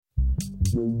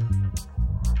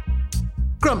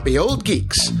Grumpy Old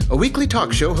Geeks, a weekly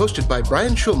talk show hosted by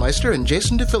Brian Schulmeister and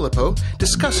Jason DeFilippo,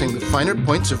 discussing the finer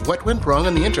points of what went wrong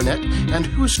on the internet and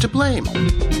who's to blame.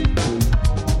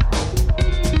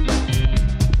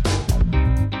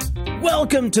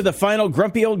 Welcome to the final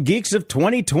Grumpy Old Geeks of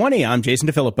 2020. I'm Jason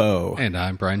DeFilippo. And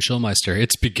I'm Brian Schulmeister.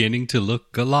 It's beginning to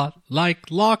look a lot like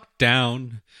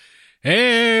lockdown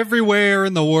everywhere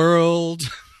in the world.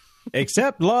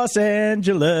 Except Los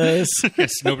Angeles.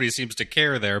 Yes, nobody seems to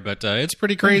care there, but it's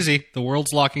pretty crazy. The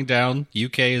world's locking down.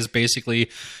 UK is basically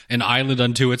an island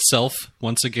unto itself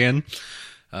once again.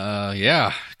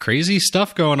 Yeah, crazy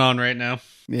stuff going on right now.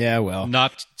 Yeah, well.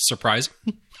 Not surprising.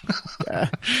 Look,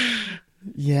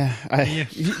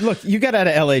 you got out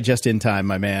of LA just in time,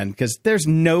 my man, because there's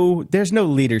no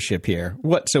leadership here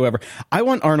whatsoever. I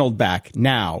want Arnold back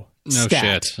now. No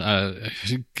Stat.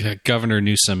 shit. Governor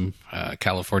Newsom,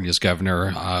 California's governor,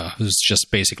 who's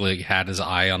just basically had his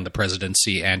eye on the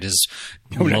presidency and his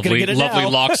lovely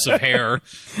locks of hair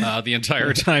the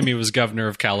entire time he was governor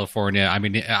of California. I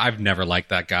mean, I've never liked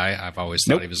that guy. I've always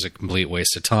thought he was a complete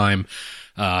waste of time.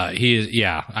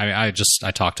 I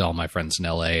talked to all my friends in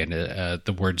LA, and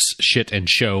the words shit and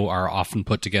show are often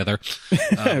put together.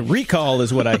 Recall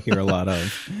is what I hear a lot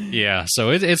of. Yeah,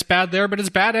 so it's bad there, but it's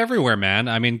bad everywhere, man.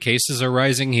 I mean, cases are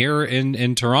rising here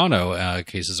in Toronto.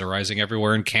 Cases are rising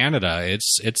everywhere in Canada.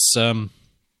 It's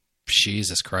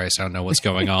Jesus Christ, I don't know what's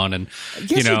going on. And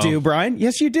yes, you do, Brian.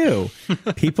 Yes, you do.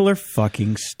 People are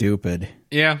fucking stupid.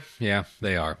 Yeah,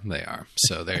 they are.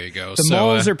 So there you go. The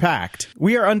malls are packed.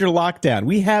 We are under lockdown.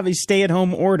 We have a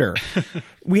stay-at-home order.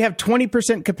 We have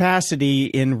 20% capacity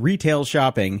in retail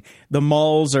shopping. The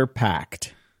malls are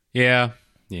packed. Yeah.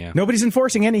 Nobody's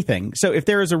enforcing anything. So if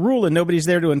there is a rule and nobody's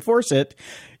there to enforce it,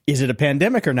 is it a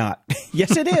pandemic or not?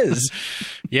 Yes, it is.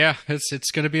 Yeah, it's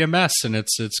going to be a mess, and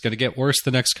it's going to get worse the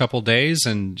next couple days.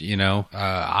 And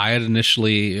I had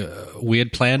initially we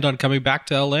had planned on coming back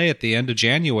to LA at the end of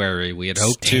January. We had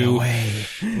hoped to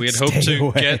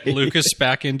get Lucas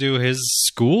back into his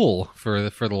school for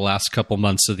the last couple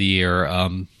months of the year.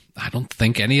 I don't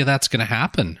think any of that's going to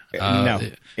happen. No,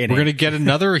 we're going to get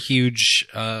another huge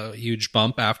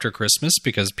bump after Christmas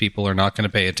because people are not going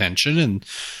to pay attention, and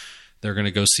they're going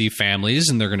to go see families,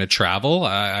 and they're going to travel.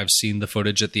 I've seen the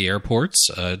footage at the airports.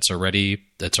 It's already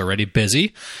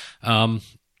busy. And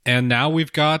now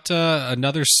we've got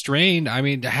another strain. I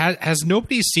mean, has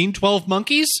nobody seen 12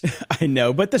 Monkeys? I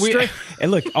know, but the strain.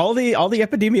 And look, all the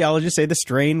epidemiologists say the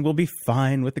strain will be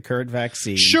fine with the current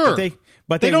vaccine. Sure,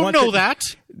 but they don't know that.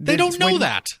 They don't know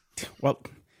that. Well,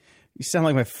 you sound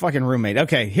like my fucking roommate.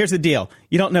 Okay, here's the deal.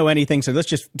 You don't know anything, so let's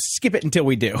just skip it until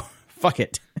we do. Fuck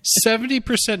it.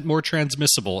 70% more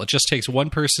transmissible. It just takes one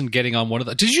person getting on one of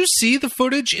the... Did you see the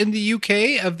footage in the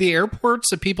UK of the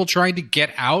airports of people trying to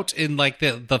get out in like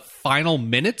the final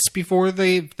minutes before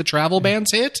the travel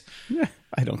bans hit? Yeah,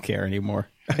 I don't care anymore.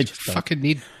 I just fucking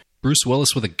need Bruce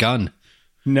Willis with a gun.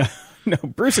 No,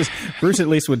 Bruce at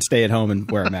least would stay at home and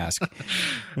wear a mask.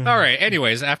 All right.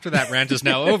 Anyways, after that rant is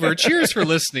now over, cheers for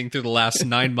listening through the last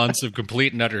 9 months of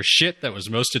complete and utter shit that was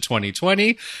most of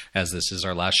 2020, as this is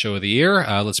our last show of the year.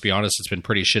 Let's be honest, it's been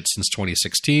pretty shit since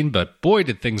 2016, but boy,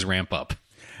 did things ramp up.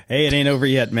 Hey, it ain't over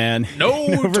yet, man. No,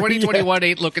 2021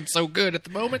 ain't looking so good at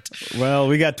the moment. Well,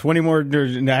 we got 20 more.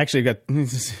 Actually,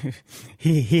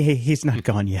 he's not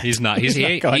gone yet. He's not. He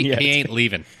ain't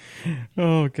leaving.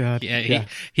 Oh, God. Yeah,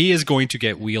 he is going to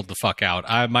get wheeled the fuck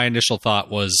out. My initial thought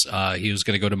was he was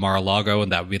going to go to Mar-a-Lago,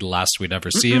 and that would be the last we'd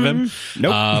ever see of him.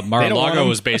 Nope. Mar-a-Lago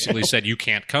has basically said, you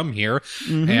can't come here.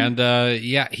 Mm-hmm.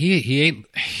 And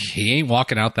he ain't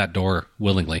walking out that door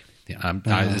willingly.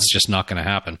 It's just not going to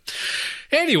happen.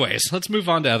 Anyways, let's move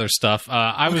on to other stuff.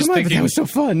 I was thinking that was so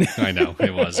fun. I know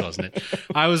it was, wasn't it?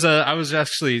 I was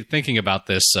actually thinking about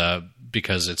this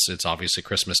because it's obviously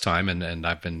Christmas time, and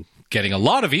I've been getting a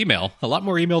lot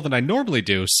more email than I normally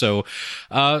do. So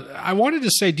I wanted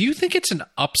to say, do you think it's an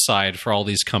upside for all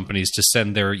these companies to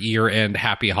send their year-end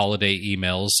happy holiday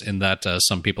emails in that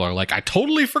some people are like, I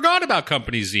totally forgot about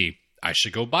Company Z. I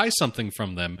should go buy something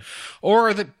from them. Or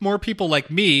are there more people like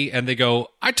me and they go,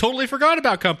 I totally forgot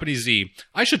about Company Z.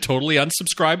 I should totally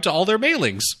unsubscribe to all their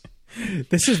mailings.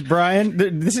 This is Brian.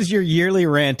 This is your yearly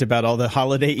rant about all the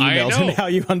holiday emails and how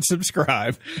you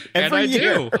unsubscribe every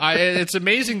year. It's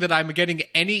amazing that I'm getting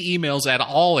any emails at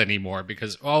all anymore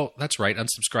because, that's right,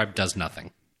 unsubscribe does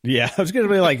nothing. Yeah, I was going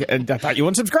to be like, I thought you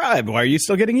unsubscribed. Why are you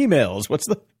still getting emails? What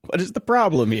is the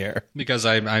problem here? Because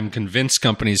I'm convinced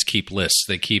companies keep lists.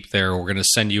 They keep we're going to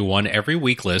send you one every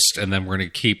week list, and then we're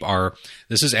going to keep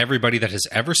this is everybody that has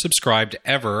ever subscribed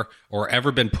ever or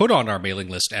ever been put on our mailing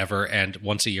list ever, and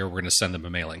once a year we're going to send them a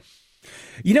mailing.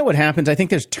 You know what happens? I think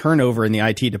there's turnover in the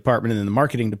IT department and in the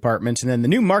marketing departments. And then the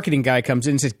new marketing guy comes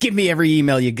in and says, give me every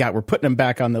email you got. We're putting them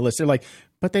back on the list. They're like,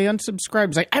 but they unsubscribe.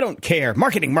 It's like, I don't care.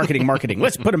 Marketing.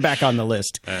 Let's put them back on the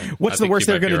list. What's the worst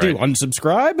they're going to do?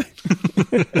 Unsubscribe?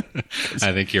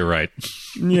 I think you're right.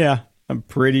 Yeah. I'm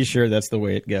pretty sure that's the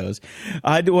way it goes.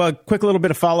 I do a quick little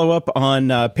bit of follow-up on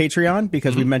Patreon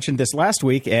because we mentioned this last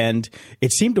week, and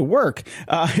it seemed to work.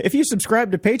 If you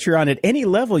subscribe to Patreon at any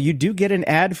level, you do get an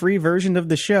ad-free version of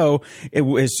the show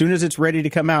as soon as it's ready to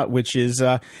come out, which is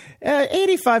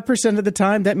 85% of the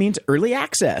time. That means early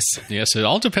access. Yes, it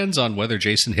all depends on whether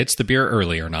Jason hits the beer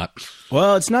early or not.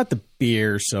 Well, it's not the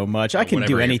beer so much. I can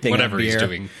do anything on beer. He's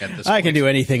doing at this point. I can do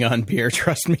anything on beer.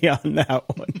 Trust me on that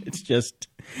one. It's just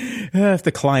if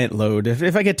the client load.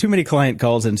 If I get too many client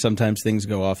calls, then sometimes things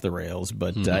go off the rails.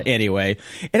 But anyway,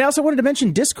 and I also wanted to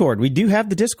mention Discord. We do have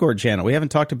the Discord channel. We haven't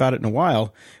talked about it in a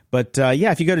while. But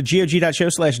yeah, if you go to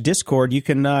gog.show/Discord, you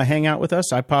can hang out with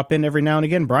us. I pop in every now and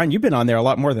again. Brian, you've been on there a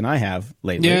lot more than I have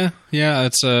lately. Yeah.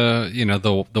 It's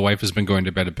the wife has been going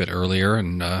to bed a bit earlier,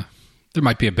 and there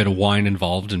might be a bit of wine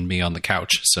involved in me on the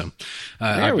couch. So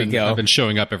I've been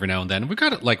showing up every now and then. We've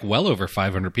got like well over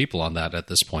 500 people on that at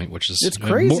this point, which is it's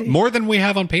crazy. More than we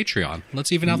have on Patreon.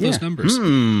 Let's even out those numbers.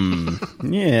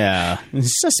 Yeah,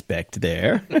 suspect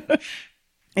there.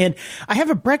 And I have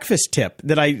a breakfast tip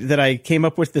that I came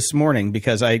up with this morning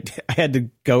because I had to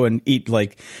go and eat,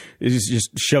 like, just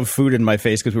shove food in my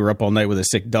face because we were up all night with a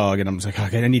sick dog. And I was like,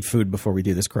 okay, I need food before we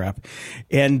do this crap.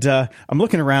 And I'm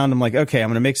looking around. I'm like, okay, I'm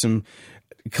going to make some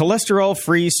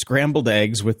cholesterol-free scrambled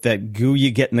eggs with that goo you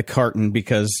get in the carton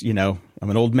because, you know, I'm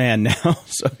an old man now.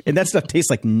 And that stuff tastes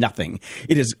like nothing.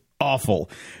 It is awful.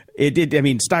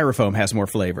 Styrofoam has more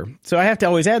flavor. So I have to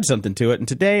always add something to it. And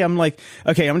today I'm like,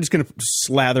 okay, I'm just going to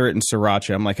slather it in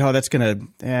sriracha. I'm like, oh, it's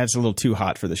a little too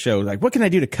hot for the show. Like, what can I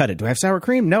do to cut it? Do I have sour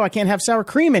cream? No, I can't have sour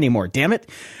cream anymore. Damn it.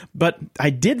 But I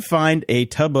did find a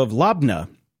tub of labna. I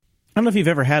don't know if you've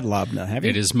ever had labna. Have you?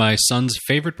 It is my son's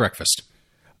favorite breakfast.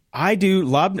 I do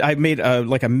labna. I made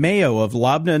like a mayo of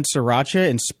labna and sriracha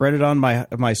and spread it on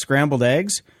my scrambled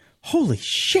eggs. Holy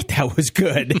shit, that was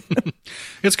good.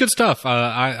 It's good stuff.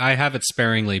 I have it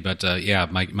sparingly, but yeah,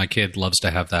 my kid loves to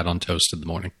have that on toast in the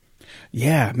morning.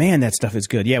 Yeah, man, that stuff is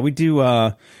good. Yeah, we do.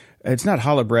 It's not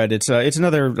challah bread. It's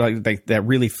another like that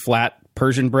really flat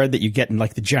Persian bread that you get in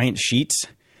like the giant sheets.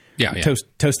 Yeah.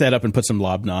 Toast that up and put some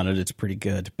labna on it. It's pretty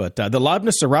good. But the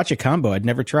labna sriracha combo I'd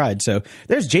never tried. So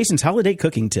there's Jason's holiday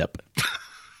cooking tip.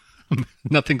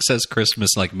 Nothing says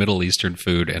Christmas like Middle Eastern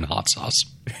food and hot sauce.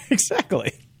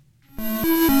 Exactly.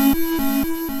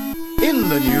 In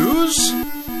the news.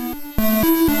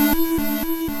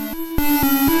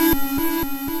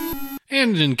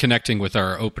 And in connecting with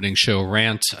our opening show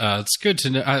rant, it's good to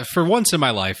know, for once in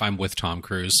my life, I'm with Tom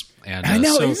Cruise. And I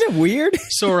know, isn't it weird?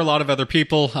 So are a lot of other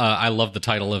people. I love the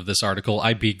title of this article.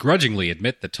 I begrudgingly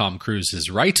admit that Tom Cruise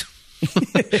is right.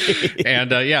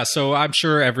 And so I'm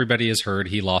sure everybody has heard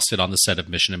he lost it on the set of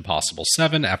Mission Impossible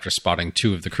 7 after spotting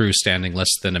two of the crew standing less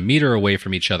than a meter away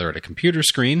from each other at a computer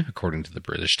screen, according to the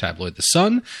British tabloid The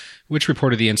Sun, which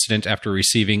reported the incident after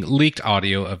receiving leaked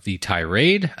audio of the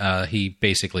tirade. He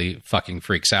basically fucking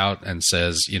freaks out and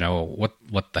says, you know,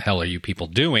 what the hell are you people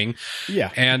doing? Yeah.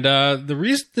 And the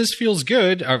reason this feels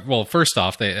good, well, first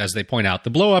off, as they point out, the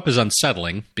blow up is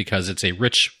unsettling because it's a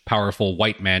rich, powerful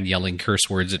white man yelling curse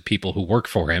words at people who work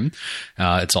for him.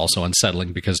 It's also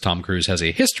unsettling because Tom Cruise has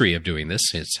a history of doing this.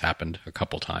 It's happened a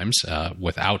couple times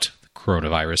without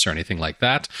coronavirus or anything like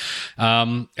that.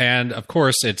 And of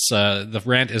course, it's the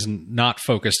rant is not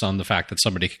focused on the fact that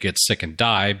somebody could get sick and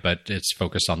die, but it's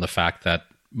focused on the fact that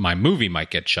my movie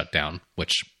might get shut down,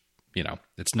 which, you know,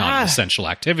 it's not an essential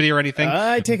activity or anything.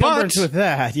 I take umbrage with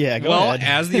that. Yeah, go ahead.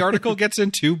 As the article gets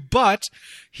into, but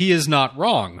he is not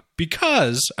wrong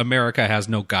because America has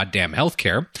no goddamn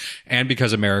healthcare, and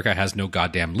because America has no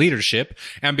goddamn leadership,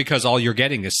 and because all you're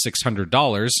getting is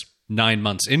 $600 9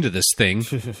 months into this thing.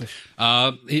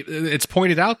 It's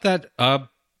pointed out that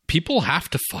people have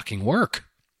to fucking work.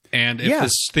 And if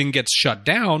this thing gets shut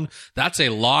down, that's a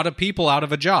lot of people out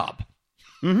of a job.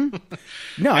 Mm-hmm.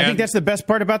 No, I think that's the best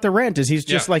part about the rant is he's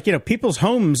just like, you know, people's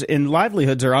homes and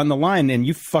livelihoods are on the line and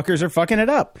you fuckers are fucking it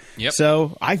up. Yep.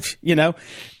 So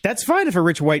that's fine if a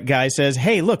rich white guy says,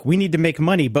 hey, look, we need to make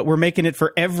money, but we're making it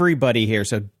for everybody here.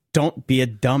 So don't be a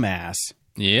dumbass.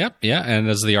 Yep, yeah, and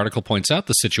as the article points out,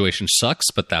 the situation sucks,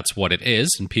 but that's what it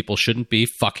is, and people shouldn't be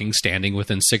fucking standing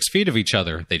within 6 feet of each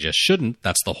other. They just shouldn't.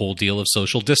 That's the whole deal of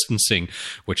social distancing,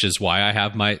 which is why I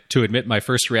have to admit my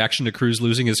first reaction to Cruz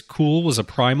losing his cool was a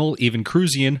primal, even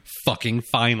Cruisian, fucking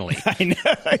finally. I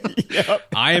know. Yep.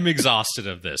 I am exhausted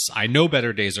of this. I know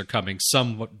better days are coming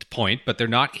some point, but they're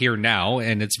not here now,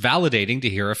 and it's validating to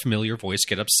hear a familiar voice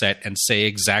get upset and say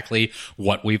exactly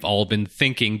what we've all been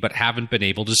thinking, but haven't been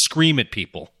able to scream at people.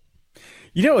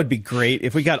 You know, it would be great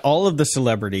if we got all of the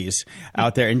celebrities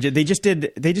out there and they just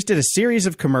did a series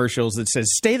of commercials that says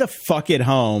 "Stay the fuck at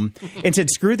home" and said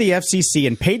 "Screw the FCC"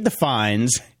 and paid the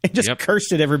fines and just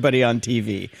cursed at everybody on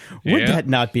TV. Would that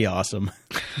not be awesome?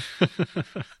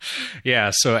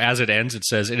 Yeah, so as it ends, it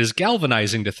says, "It is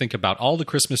galvanizing to think about all the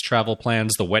Christmas travel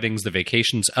plans, the weddings, the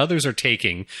vacations others are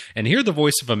taking, and hear the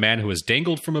voice of a man who has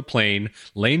dangled from a plane,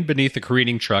 lain beneath a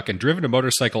careening truck, and driven a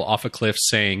motorcycle off a cliff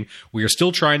saying, 'We are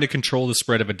still trying to control the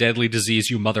spread of a deadly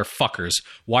disease, you motherfuckers.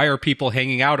 Why are people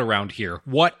hanging out around here?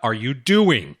 What are you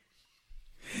doing?'"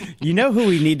 You know who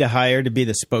we need to hire to be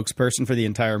the spokesperson for the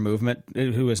entire movement,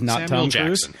 who is not Samuel Tom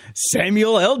Cruise? Jackson.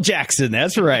 Samuel L. Jackson,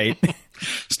 that's right.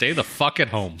 Stay the fuck at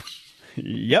home.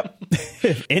 Yep.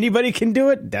 If anybody can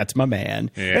do it, that's my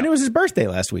man. Yeah. And it was his birthday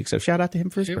last week, so shout out to him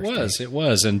for his birthday. It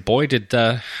was. And boy, did,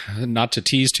 not to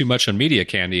tease too much on Media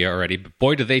Candy already, but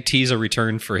boy, did they tease a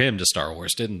return for him to Star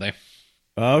Wars, didn't they?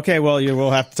 Okay, well, we'll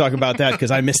have to talk about that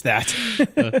because I missed that.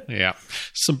 Yeah.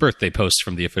 Some birthday posts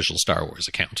from the official Star Wars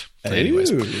account.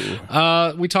 Anyways,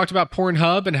 we talked about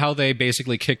Pornhub and how they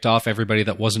basically kicked off everybody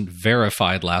that wasn't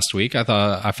verified last week.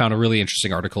 I found a really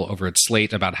interesting article over at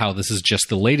Slate about how this is just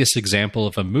the latest example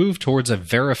of a move towards a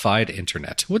verified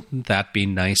internet. Wouldn't that be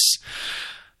nice?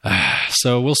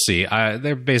 So we'll see.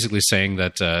 They're basically saying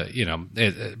that,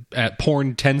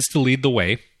 porn tends to lead the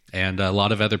way. And a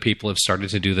lot of other people have started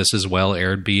to do this as well.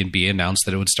 Airbnb announced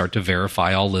that it would start to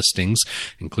verify all listings,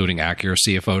 including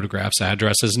accuracy of photographs,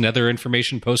 addresses, and other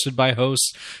information posted by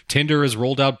hosts. Tinder has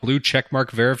rolled out blue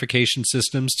checkmark verification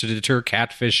systems to deter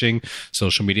catfishing.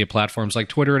 Social media platforms like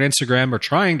Twitter and Instagram are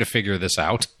trying to figure this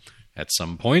out at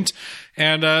some point.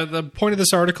 And the point of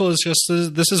this article is just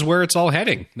this is where it's all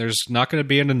heading. There's not going to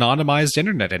be an anonymized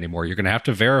internet anymore. You're going to have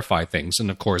to verify things. And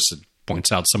of course, it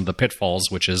points out some of the pitfalls,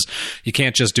 which is you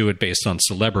can't just do it based on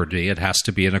celebrity. It has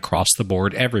to be an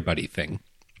across-the-board everybody thing.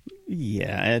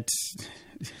 Yeah, it's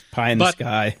pie in the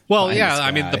sky. Well, yeah,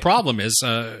 I mean, the problem is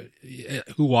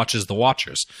who watches the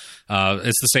watchers?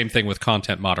 It's the same thing with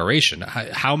content moderation.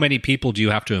 How many people do you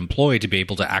have to employ to be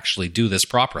able to actually do this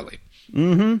properly?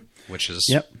 Mm-hmm. Which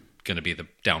is going to be the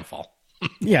downfall.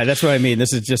 Yeah, that's what I mean.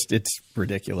 This is just, it's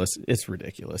ridiculous. It's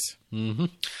ridiculous. Mm-hmm.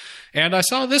 And I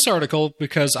saw this article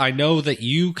because I know that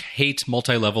you hate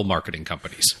multi-level marketing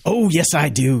companies. Oh, yes, I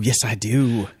do. Yes, I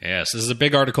do. Yes, this is a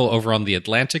big article over on The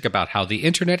Atlantic about how the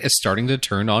internet is starting to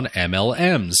turn on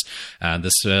MLMs.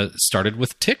 This started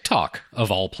with TikTok,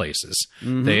 of all places.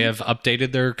 Mm-hmm. They have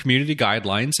updated their community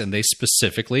guidelines, and they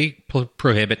specifically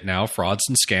prohibit now frauds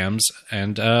and scams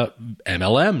and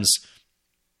MLMs.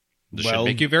 This should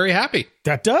make you very happy.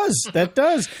 That does. That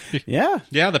does. Yeah.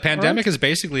 Yeah, the pandemic has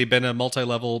basically been a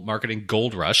multi-level marketing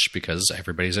gold rush because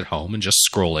everybody's at home and just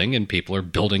scrolling, and people are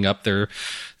building up their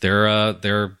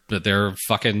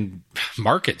fucking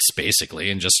markets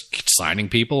basically, and just signing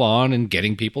people on and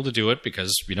getting people to do it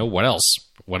because, what else?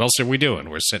 What else are we doing?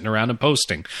 We're sitting around and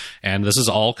posting. And this is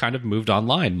all kind of moved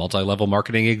online. Multi-level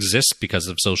marketing exists because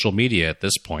of social media at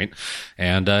this point.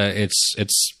 And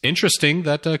it's interesting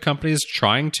that companies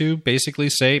trying to basically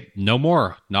say, no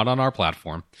more, not on our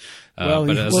platform. But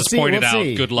as it's pointed out,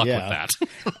 good luck with that.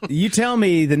 You tell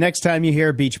me the next time you hear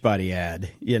a Beachbody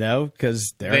ad,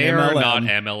 because they are not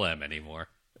MLM anymore.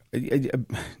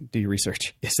 Do your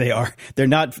research. Yes, they are. They're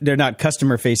not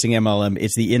customer facing MLM.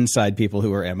 It's the inside people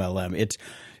who are MLM. It's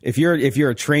if you're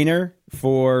a trainer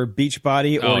for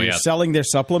Beachbody or you're selling their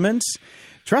supplements.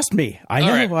 Trust me, I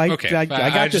know. Right. I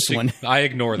got this one. I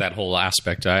ignore that whole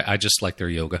aspect. I just like their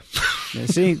yoga.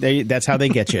 See, that's how they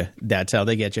get you. That's how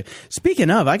they get you. Speaking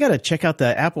of, I got to check out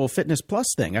the Apple Fitness Plus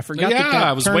thing. I forgot. Yeah,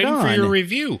 I was waiting for your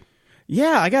review.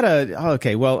 Yeah, I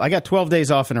got 12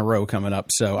 days off in a row coming up,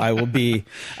 so I will be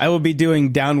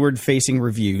doing downward facing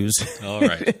reviews. All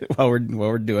right. while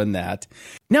we're doing that.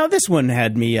 Now this one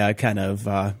had me kind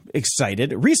of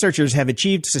excited. Researchers have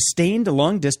achieved sustained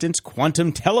long distance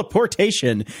quantum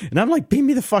teleportation. And I'm like, beam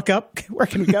me the fuck up. Where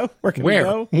can we go? Where can we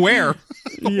go? Where?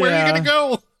 Where are you going to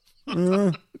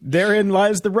go? therein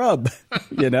lies the rub.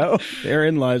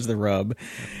 Therein lies the rub.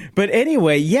 But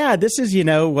anyway, yeah, this is,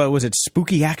 what was it?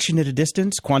 Spooky action at a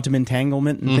distance, quantum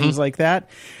entanglement and things like that.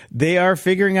 They are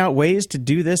figuring out ways to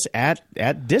do this at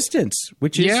distance,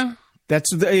 which is,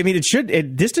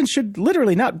 distance should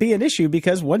literally not be an issue,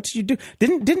 because once you do,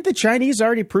 didn't the Chinese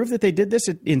already prove that they did this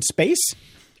in space?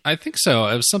 I think so.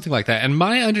 It was something like that. And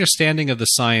my understanding of the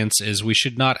science is we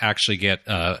should not actually get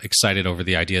excited over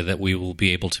the idea that we will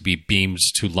be able to be beamed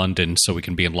to London so we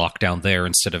can be in lockdown there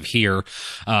instead of here.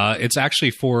 It's actually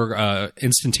for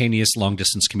instantaneous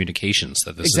long-distance communications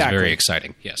that this is very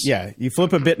exciting. Yes. Yeah. You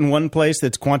flip a bit in one place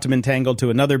that's quantum entangled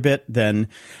to another bit, then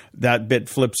that bit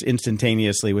flips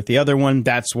instantaneously with the other one.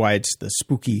 That's why it's the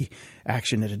spooky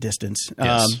action at a distance.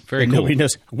 Yes, very cool. Nobody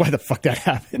knows why the fuck that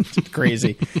happened.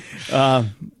 Crazy.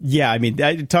 Yeah, I mean,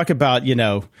 talk about,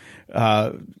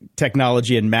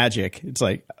 technology and magic. It's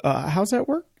like, how's that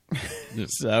work?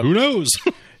 So, who knows?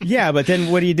 Yeah, but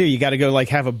then what do? You got to go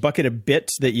have a bucket of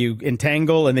bits that you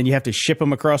entangle, and then you have to ship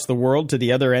them across the world to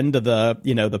the other end of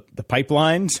the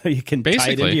pipeline so you can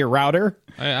tie it into your router.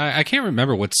 I can't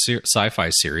remember what sci-fi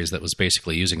series that was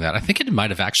basically using that. I think it might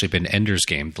have actually been Ender's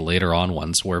Game, the later on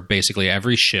ones, where basically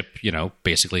every ship,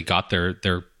 basically got their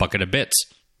bucket of bits,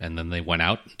 and then they went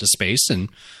out into space, and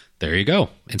there you go,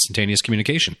 instantaneous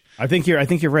communication. I think you're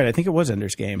right. I think it was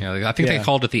Ender's Game. Yeah, I think they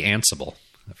called it the Ansible,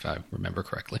 if I remember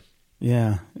correctly.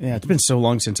 Yeah. It's been so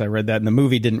long since I read that, and the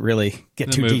movie didn't really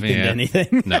get too deep into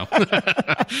anything. No.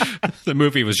 The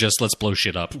movie was just, let's blow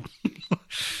shit up.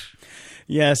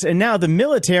 Yes, and now the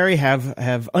military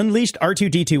have unleashed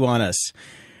R2-D2 on us.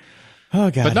 Oh,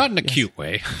 God. But not in a cute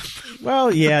way.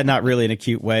 Well, yeah, not really in a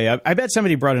cute way. I bet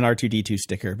somebody brought an R2-D2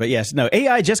 sticker. But yes, no,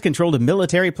 AI just controlled a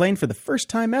military plane for the first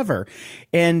time ever.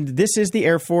 And this is the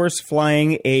Air Force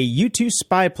flying a U-2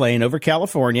 spy plane over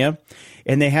California,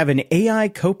 and they have an AI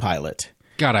co-pilot.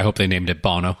 God, I hope they named it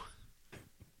Bono.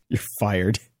 You're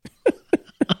fired.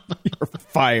 You're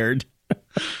fired.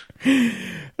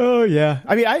 Oh, yeah.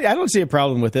 I mean, I don't see a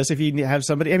problem with this if you have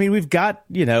somebody. I mean, we've got,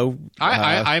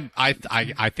 I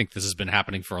think this has been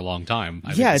happening for a long time.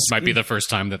 This might be the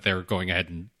first time that they're going ahead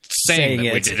and saying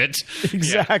that we did it.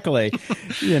 Exactly.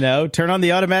 Turn on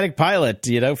the automatic pilot,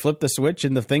 flip the switch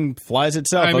and the thing flies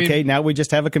itself. Now we just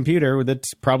have a computer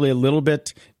that's probably a little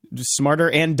bit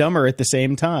smarter and dumber at the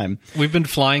same time. We've been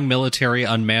flying military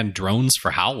unmanned drones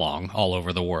for how long all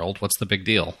over the world? What's the big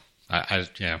deal?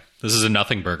 This is a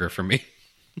nothing burger for me.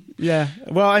 Yeah.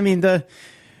 Well, I mean, the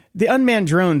unmanned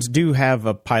drones do have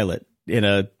a pilot in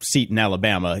a seat in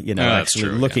Alabama,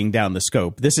 actually looking down the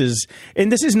scope. This is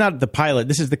not the pilot.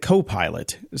 This is the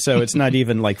co-pilot. So it's not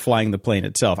even like flying the plane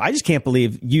itself. I just can't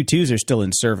believe U-2s are still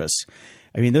in service.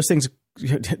 I mean, those things,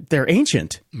 they're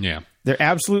ancient. Yeah. They're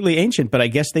absolutely ancient, but I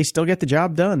guess they still get the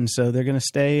job done. So they're going to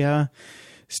stay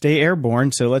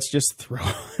airborne. So let's just throw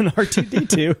an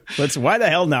R2-D2. Why the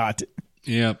hell not?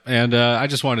 Yeah, and I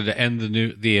just wanted to end the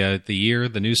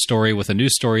news story with a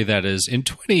news story that is in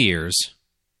 20 years,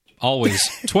 always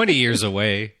 20 years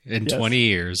away in 20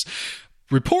 years.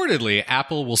 Reportedly,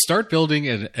 Apple will start building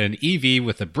an EV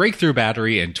with a breakthrough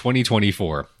battery in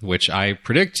 2024, which I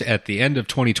predict at the end of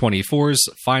 2024's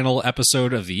final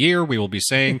episode of the year, we will be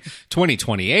saying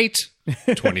 2028,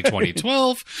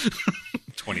 2012.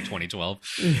 2012.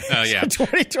 Yeah.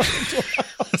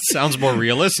 2012. Sounds more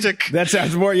realistic. That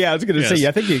sounds more, I was going to say,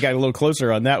 I think you got a little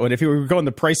closer on that one. If you were going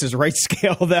the Price is Right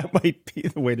scale, that might be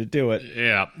the way to do it.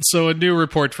 Yeah. So a new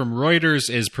report from Reuters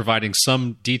is providing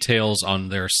some details on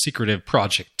their secretive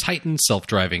Project Titan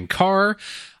self-driving car,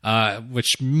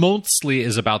 which mostly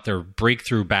is about their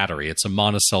breakthrough battery. It's a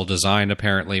monocell design,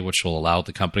 apparently, which will allow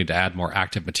the company to add more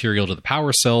active material to the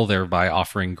power cell, thereby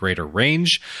offering greater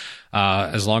range.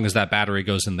 As long as that battery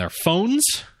goes in their phones,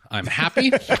 I'm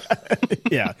happy.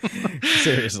 Yeah,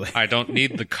 seriously. I don't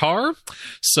need the car.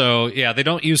 So, yeah, they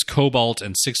don't use cobalt,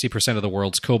 and 60% of the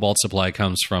world's cobalt supply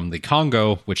comes from the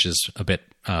Congo, which is a bit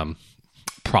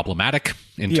problematic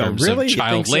in terms of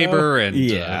child labor and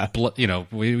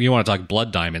we want to talk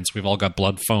blood diamonds. We've all got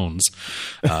blood phones.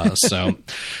 So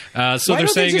why they're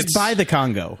saying just buy the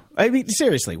Congo? I mean,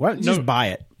 seriously, why don't you just buy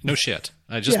it? No shit.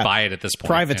 Just buy it at this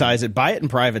point. Privatize it. Buy it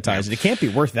and privatize it. It can't be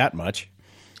worth that much.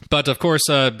 But of course,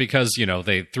 because,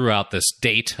 they threw out this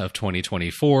date of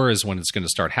 2024 is when it's going to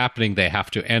start happening, they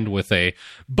have to end with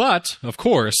but of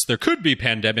course, there could be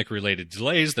pandemic related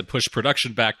delays that push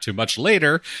production back to much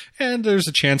later. And there's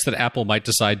a chance that Apple might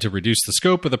decide to reduce the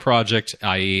scope of the project,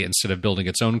 i.e. instead of building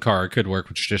its own car, it could work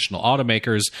with traditional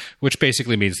automakers, which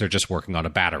basically means they're just working on a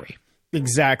battery.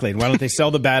 Exactly. Why don't they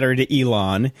sell the battery to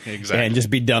Elon and just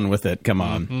be done with it? Come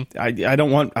on. I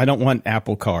don't want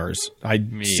Apple cars.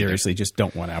 Seriously just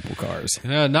don't want Apple cars.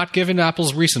 Not given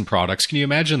Apple's recent products. Can you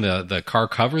imagine the car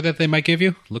cover that they might give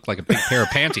you? Look like a big pair of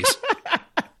panties.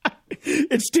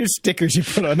 It's 2 stickers you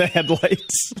put on the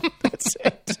headlights. That's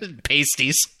it.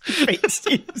 Pasties.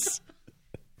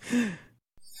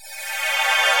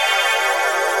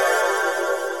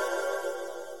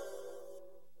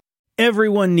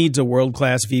 Everyone needs a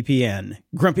world-class VPN.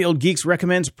 Grumpy Old Geeks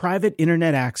recommends private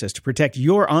internet access to protect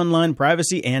your online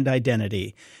privacy and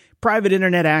identity. Private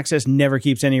internet access never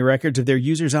keeps any records of their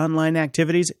users' online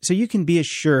activities, so you can be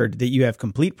assured that you have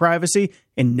complete privacy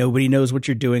and nobody knows what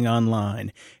you're doing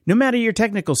online. No matter your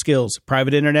technical skills,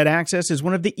 private internet access is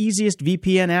one of the easiest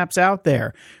VPN apps out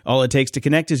there. All it takes to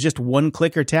connect is just one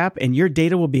click or tap, and your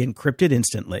data will be encrypted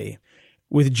instantly.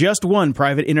 With just one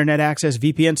private internet access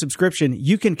VPN subscription,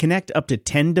 you can connect up to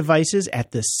 10 devices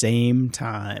at the same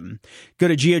time. Go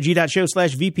to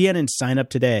GOG.show/VPN and sign up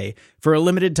today. For a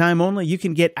limited time only, you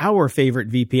can get our favorite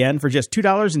VPN for just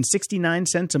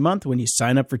 $2.69 a month when you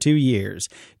sign up for 2 years.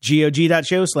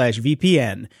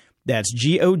 GOG.show/VPN. That's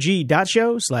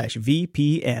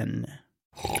GOG.show/VPN.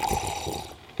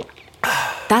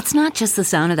 That's not just the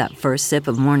sound of that first sip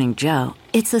of Morning Joe.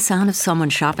 It's the sound of someone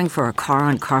shopping for a car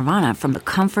on Carvana from the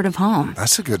comfort of home.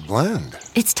 That's a good blend.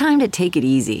 It's time to take it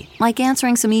easy, like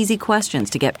answering some easy questions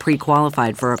to get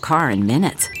pre-qualified for a car in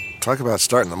minutes. Talk about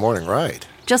starting the morning right.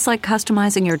 Just like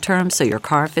customizing your terms so your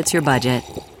car fits your budget.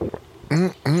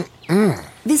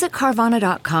 Visit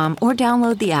Carvana.com or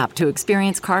download the app to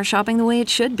experience car shopping the way it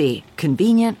should be.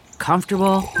 Convenient,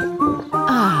 comfortable.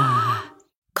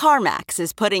 CarMax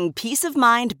is putting peace of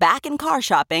mind back in car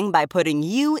shopping by putting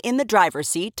you in the driver's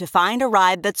seat to find a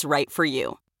ride that's right for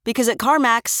you. Because at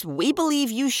CarMax, we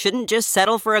believe you shouldn't just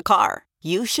settle for a car.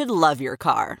 You should love your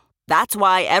car. That's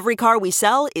why every car we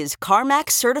sell is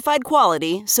CarMax certified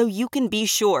quality, so you can be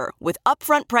sure with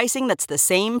upfront pricing that's the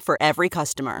same for every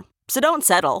customer. So don't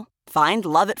settle. Find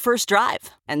love at first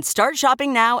drive and start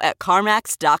shopping now at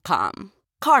CarMax.com.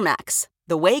 CarMax,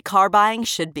 the way car buying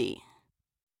should be.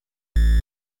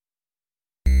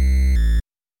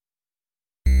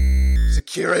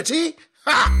 Security?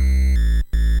 Ha!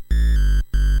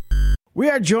 We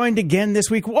are joined again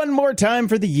this week, one more time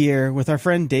for the year, with our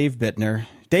friend Dave Bittner.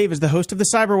 Dave is the host of the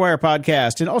Cyberwire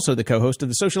podcast and also the co-host of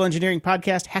the social engineering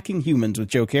podcast Hacking Humans with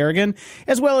Joe Kerrigan,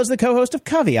 as well as the co-host of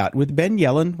Caveat with Ben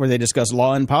Yellen, where they discuss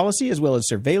law and policy as well as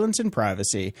surveillance and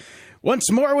privacy. Once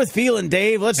more with feeling,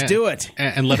 Dave. Let's do it.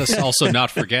 And let us also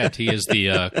not forget, he is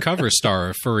the cover star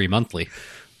of Furry Monthly.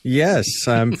 Yes,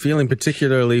 I'm feeling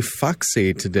particularly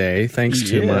foxy today, thanks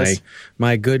to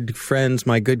my good friends,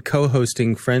 my good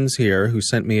co-hosting friends here who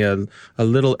sent me a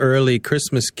little early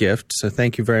Christmas gift. So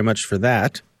thank you very much for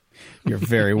that. You're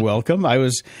very welcome. I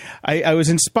was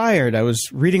inspired. I was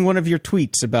reading one of your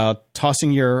tweets about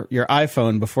tossing your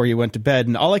iPhone before you went to bed,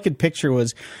 and all I could picture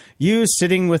was you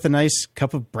sitting with a nice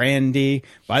cup of brandy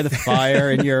by the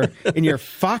fire in your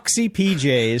foxy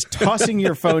PJs, tossing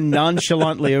your phone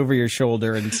nonchalantly over your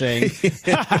shoulder and saying,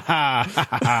 ha, ha, ha,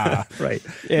 ha, ha. Right.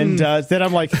 And then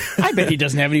I'm like, I bet he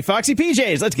doesn't have any foxy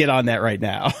PJs. Let's get on that right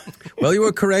now. Well, you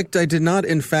were correct. I did not,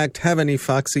 in fact, have any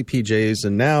foxy PJs,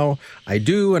 and now I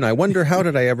do, and I wonder how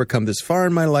did I ever come this far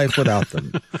in my life without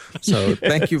them. So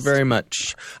thank you very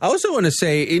much. I also want to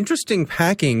say, interesting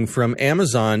packing from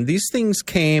Amazon. These things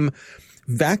came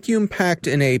vacuum packed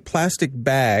in a plastic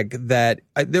bag that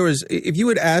if you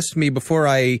had asked me before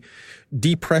I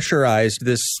depressurized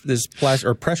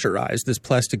pressurized this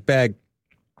plastic bag,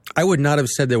 I would not have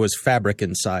said there was fabric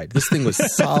inside. This thing was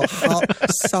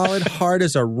solid, hard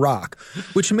as a rock,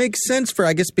 which makes sense for,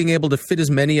 I guess, being able to fit as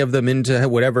many of them into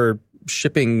whatever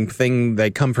shipping thing they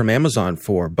come from Amazon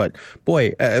for. But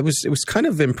boy, it was kind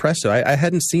of impressive. I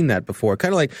hadn't seen that before.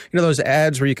 Kind of like, those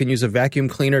ads where you can use a vacuum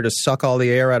cleaner to suck all the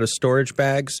air out of storage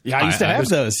bags. Yeah, I used to have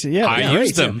those. Yeah, I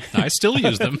use them. I still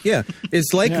use them. Yeah,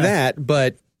 it's like that,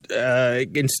 but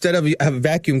instead of having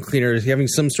vacuum cleaners, having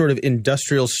some sort of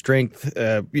industrial strength,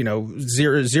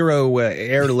 zero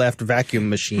air left vacuum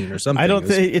machine or something. I don't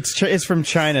think it's from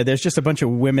China. There's just a bunch of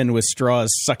women with straws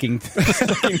sucking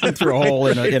through a hole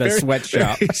in a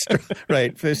sweatshop.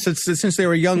 Right. Since they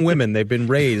were young women, they've been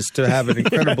raised to have an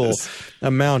incredible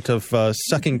amount of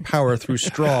sucking power through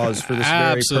straws for this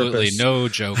very purpose. Absolutely no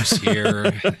jokes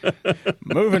here.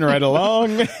 Moving right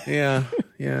along. Yeah.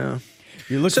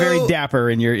 You look very dapper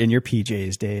in your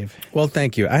PJs, Dave. Well,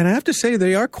 thank you. And I have to say,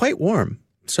 they are quite warm.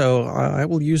 So I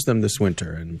will use them this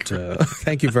winter. And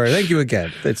thank you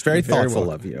again. It's very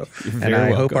thoughtful of you. And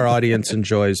I hope our audience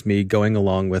enjoys me going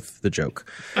along with the joke.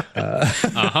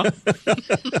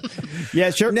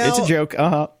 Yeah, sure. It's a joke.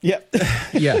 Yeah.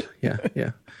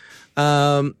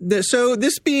 So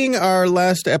this being our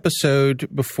last episode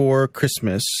before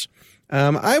Christmas,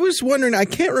 I was wondering, I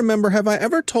can't remember, have I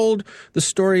ever told the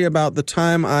story about the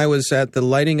time I was at the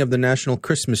lighting of the National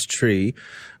Christmas Tree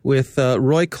with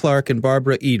Roy Clark and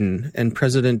Barbara Eden and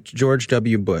President George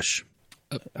W. Bush?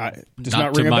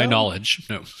 Not to my knowledge,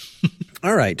 no.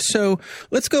 All right, so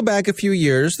let's go back a few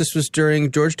years. This was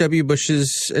during George W.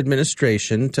 Bush's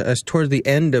administration, toward the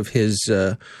end of his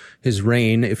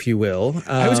reign, if you will.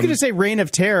 I was going to say reign of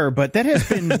terror, but that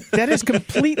has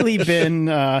completely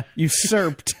been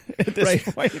usurped at this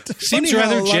point. Seems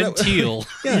rather genteel.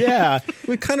 Yeah.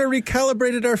 We kind of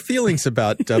recalibrated our feelings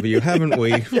about W, haven't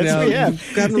we? Yes, we have.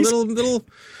 Gotten a little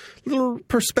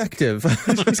perspective.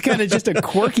 He's kind of just a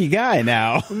quirky guy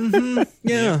now.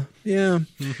 Yeah.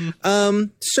 Mm-hmm.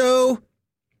 So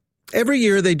every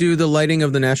year they do the lighting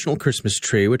of the National Christmas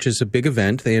Tree, which is a big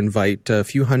event. They invite a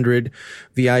few hundred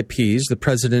VIPs. The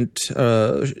president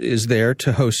is there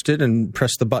to host it and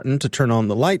press the button to turn on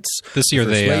the lights. This year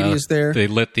they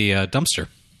lit the dumpster.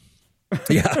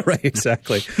 Yeah, right,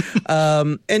 exactly.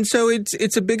 And so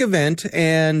it's a big event,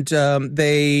 and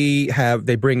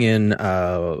they bring in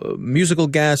musical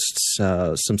guests,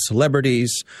 some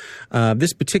celebrities.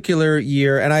 This particular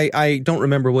year, and I don't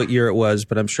remember what year it was,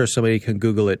 but I'm sure somebody can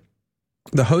Google it.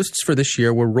 The hosts for this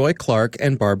year were Roy Clark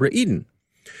and Barbara Eden.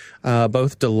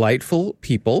 Both delightful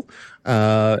people,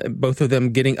 both of them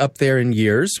getting up there in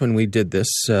years when we did this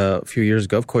a few years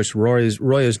ago. Of course, Roy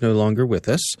is no longer with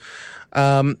us.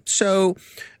 So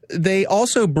they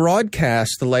also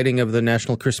broadcast the lighting of the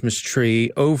National Christmas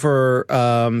Tree over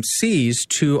seas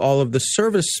to all of the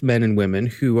servicemen and women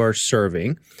who are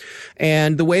serving.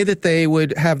 And the way that they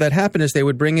would have that happen is they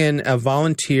would bring in a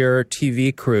volunteer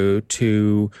TV crew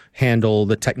to handle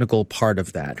the technical part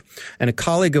of that. And a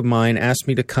colleague of mine asked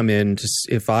me to come in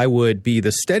if I would be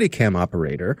the Steadicam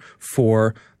operator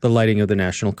for the lighting of the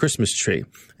National Christmas Tree.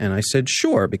 And I said,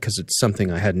 sure, because it's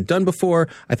something I hadn't done before.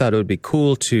 I thought it would be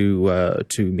cool to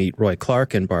meet Roy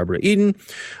Clark and Barbara Eden,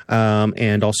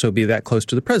 and also be that close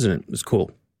to the president. It was cool.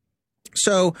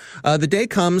 So the day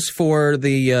comes for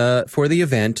the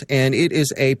event, and it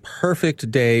is a perfect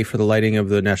day for the lighting of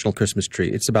the National Christmas Tree.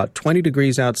 It's about 20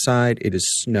 degrees outside. It is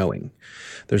snowing.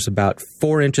 There's about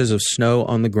 4 inches of snow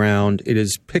on the ground. It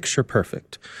is picture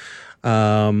perfect.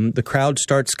 The crowd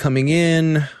starts coming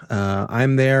in.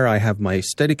 I'm there. I have my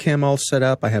Steadicam all set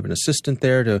up. I have an assistant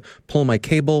there to pull my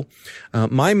cable.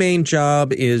 My main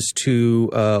job is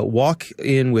to walk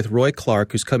in with Roy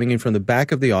Clark, who's coming in from the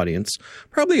back of the audience,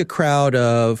 probably a crowd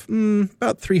of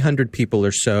about 300 people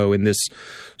or so in this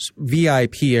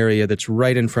VIP area that's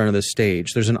right in front of the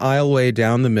stage. There's an aisleway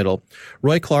down the middle.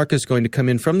 Roy Clark is going to come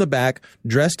in from the back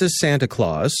dressed as Santa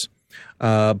Claus.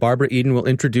 Barbara Eden will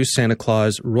introduce Santa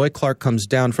Claus. Roy Clark comes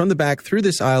down from the back through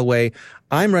this aisleway.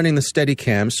 I'm running the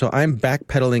Steadicam, so I'm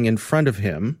backpedaling in front of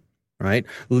him, right,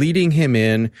 leading him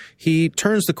in. He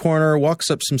turns the corner, walks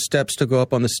up some steps to go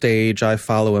up on the stage. I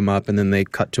follow him up, and then they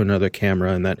cut to another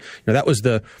camera, and that was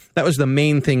the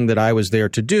main thing that I was there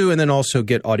to do, and then also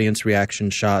get audience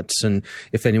reaction shots. And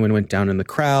if anyone went down in the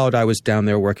crowd, I was down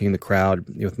there working the crowd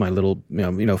with my little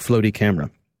floaty camera.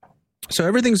 So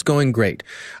everything's going great.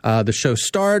 The show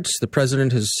starts. The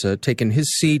president has taken his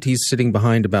seat. He's sitting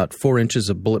behind about 4 inches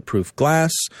of bulletproof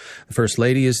glass. The first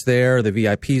lady is there. The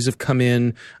VIPs have come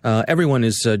in. Everyone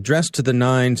is dressed to the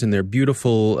nines in their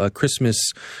beautiful Christmas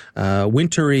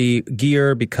wintry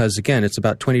gear because, again, it's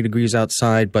about 20 degrees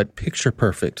outside, but picture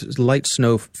perfect. Light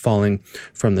snow falling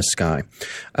from the sky.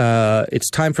 It's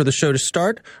time for the show to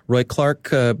start. Roy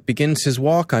Clark begins his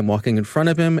walk. I'm walking in front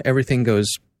of him. Everything goes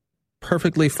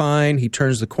perfectly fine. He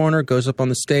turns the corner, goes up on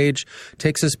the stage,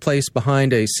 takes his place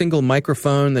behind a single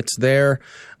microphone that's there,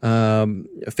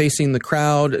 facing the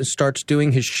crowd, starts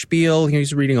doing his spiel.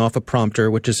 He's reading off a prompter,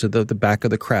 which is at the back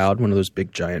of the crowd, one of those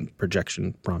big giant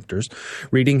projection prompters,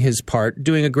 reading his part,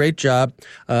 doing a great job.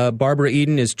 Barbara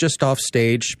Eden is just off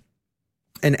stage.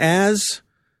 And as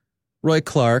Roy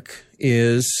Clark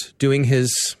is doing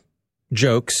his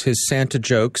jokes, his Santa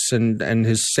jokes and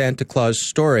his Santa Claus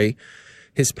story,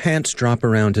 his pants drop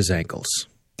around his ankles.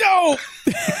 No!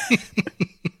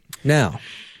 Now,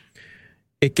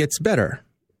 it gets better.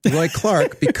 Roy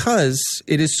Clark, because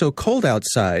it is so cold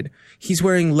outside, he's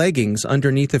wearing leggings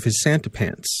underneath of his Santa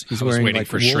pants. I was waiting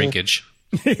for shrinkage.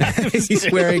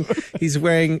 he's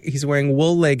wearing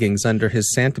wool leggings under his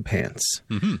Santa pants.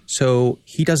 Mm-hmm. So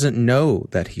he doesn't know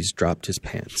that he's dropped his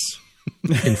pants.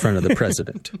 in front of the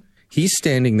president. He's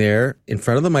standing there in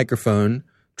front of the microphone,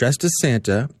 dressed as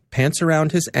Santa, pants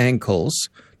around his ankles,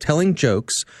 telling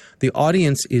jokes. The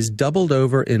audience is doubled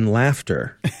over in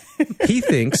laughter. He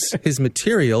thinks his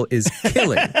material is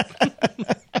killing.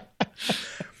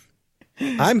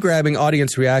 I'm grabbing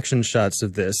audience reaction shots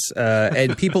of this,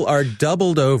 and people are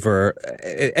doubled over,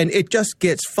 and it just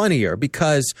gets funnier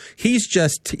because he's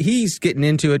getting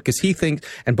into it because he thinks,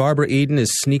 and Barbara Eden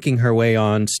is sneaking her way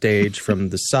on stage from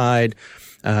the side.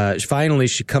 Finally,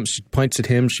 she points at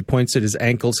him, she points at his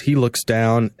ankles. He looks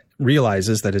down,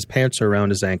 realizes that his pants are around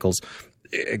his ankles,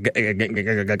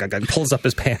 pulls up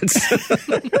his pants,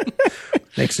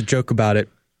 makes a joke about it,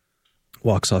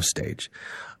 walks off stage.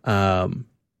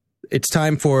 It's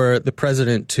time for the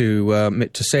president to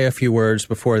say a few words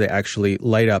before they actually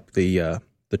light up the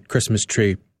Christmas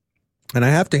tree. And I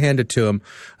have to hand it to him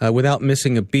without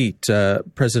missing a beat.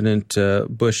 President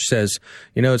Bush says,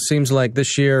 it seems like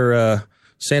this year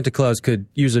Santa Claus could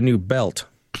use a new belt.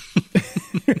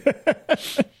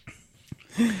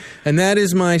 And that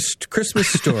is my Christmas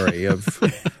story of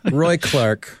Roy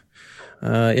Clark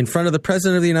in front of the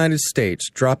President of the United States,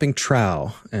 dropping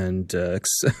trow and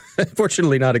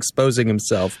unfortunately not exposing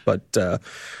himself, but a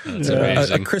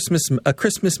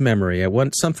Christmas memory,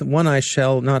 one I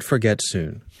shall not forget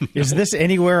soon. Is this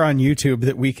anywhere on YouTube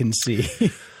that we can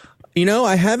see?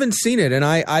 I haven't seen it, and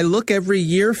I look every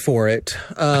year for it.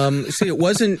 See, it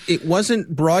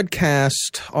wasn't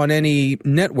broadcast on any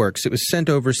networks. It was sent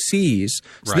overseas.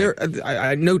 So right.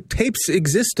 I know tapes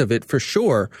exist of it for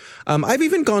sure. I've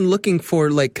even gone looking for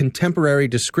like contemporary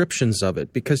descriptions of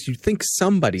it because you think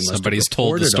somebody's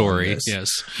told the story. Yes.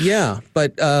 Yeah,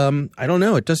 but I don't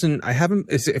know. It doesn't. I haven't.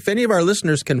 If any of our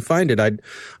listeners can find it,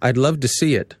 I'd love to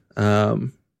see it.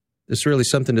 It's really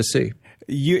something to see.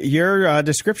 Your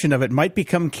description of it might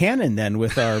become canon then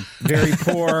with our very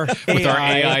poor with our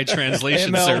AI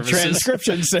translation ML services.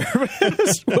 transcription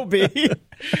service will be.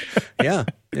 Yeah,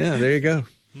 there you go.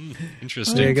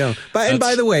 Interesting. There you go.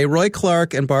 By the way, Roy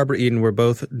Clark and Barbara Eden were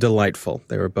both delightful.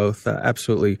 They were both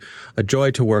absolutely a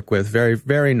joy to work with. Very,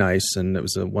 very nice, and it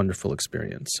was a wonderful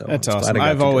experience. So that's awesome.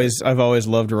 I've always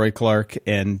loved Roy Clark,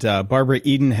 and Barbara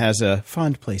Eden has a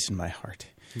fond place in my heart.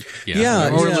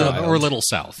 Or Little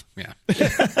South. Yeah.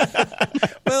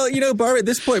 Well, Barbara, at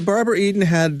this point, Barbara Eden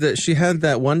had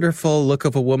that wonderful look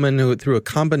of a woman who, through a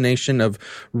combination of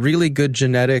really good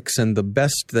genetics and the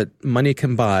best that money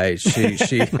can buy,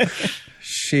 she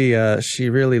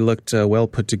really looked well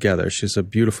put together. She's a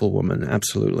beautiful woman,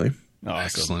 absolutely. Awesome.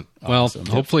 Excellent. Well,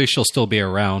 hopefully she'll still be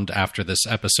around after this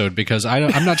episode because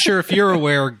I'm not sure if you're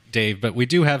aware, Dave, but we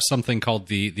do have something called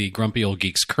the Grumpy Old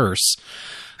Geeks Curse.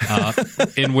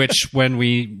 In which, when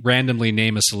we randomly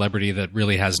name a celebrity that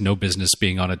really has no business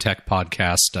being on a tech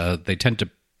podcast, they tend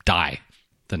to die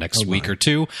the next week or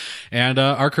two. And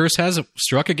our curse has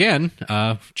struck again,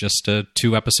 just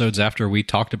 2 episodes after we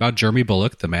talked about Jeremy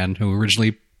Bulloch, the man who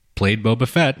originally played Boba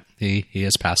Fett. He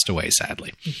has passed away,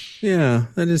 sadly. Yeah,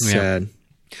 that is sad.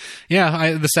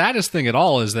 Yeah, the saddest thing at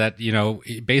all is that,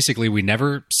 basically we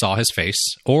never saw his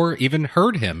face or even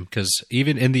heard him because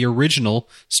even in the original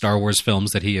Star Wars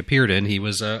films that he appeared in, he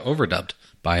was overdubbed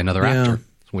by another actor,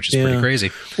 which is pretty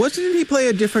crazy. Didn't he play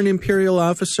a different Imperial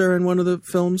officer in one of the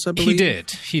films, I believe?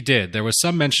 He did. There was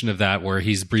some mention of that where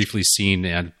he's briefly seen,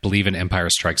 I believe in Empire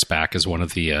Strikes Back, as one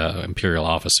of the Imperial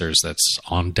officers that's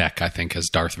on deck, I think, as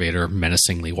Darth Vader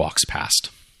menacingly walks past.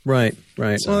 Right.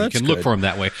 So you can look for him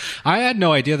that way. I had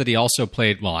no idea that he also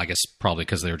played, well, I guess probably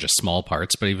because they were just small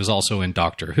parts, but he was also in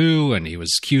Doctor Who, and he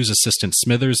was Q's assistant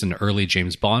Smithers in early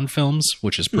James Bond films,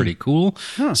 which is pretty cool.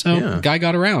 Guy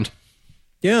got around.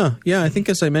 Yeah. I think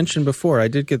as I mentioned before, I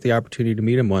did get the opportunity to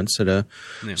meet him once at a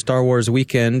Star Wars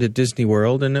weekend at Disney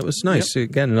World, and it was nice.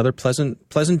 Yep. Again, another pleasant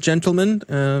gentleman.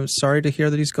 Sorry to hear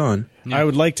that he's gone. Yeah. I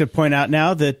would like to point out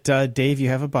now that, Dave, you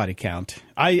have a body count.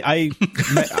 I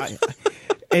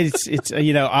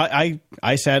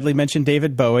sadly mentioned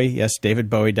David Bowie. Yes, David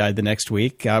Bowie died the next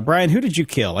week. Brian, who did you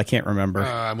kill? I can't remember.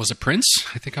 Was it Prince?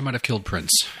 I think I might have killed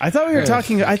Prince. I thought we were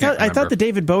talking. I thought the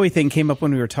David Bowie thing came up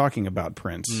when we were talking about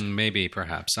Prince. Maybe,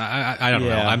 perhaps. I don't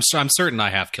know. I'm certain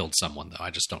I have killed someone though. I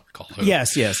just don't recall who.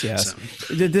 Yes. So.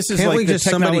 This is Can't like we the just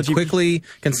technology.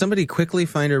 Can somebody quickly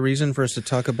find a reason for us to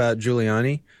talk about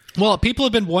Giuliani? Well, people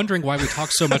have been wondering why we talk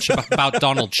so much about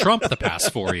Donald Trump the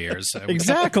past 4 years.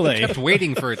 Exactly. We kept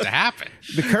waiting for it to happen.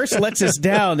 The curse lets us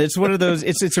down. It's one of those.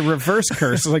 It's a reverse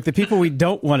curse. Like the people we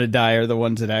don't want to die are the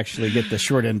ones that actually get the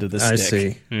short end of the stick. I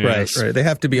see. Yes. Right. They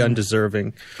have to be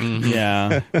undeserving. Mm-hmm.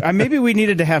 Yeah. Maybe we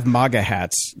needed to have MAGA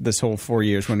hats this whole 4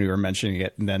 years when we were mentioning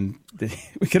it, and then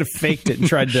we could have faked it and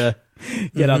tried to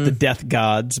get out the death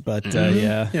gods. But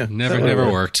yeah.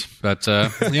 Never worked. But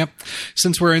yep.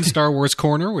 Since we're in Star Wars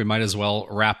Corner, we might as well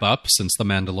wrap up since The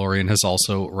Mandalorian has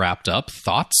also wrapped up.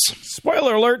 Thoughts?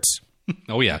 Spoiler alerts.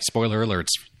 Oh yeah, spoiler alerts.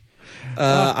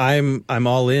 I'm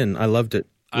all in. I loved it.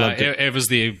 It was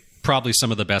probably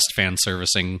some of the best fan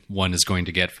servicing one is going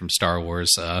to get from Star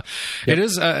Wars. It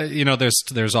is,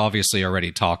 there's obviously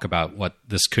already talk about what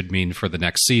this could mean for the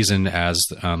next season, as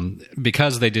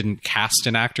because they didn't cast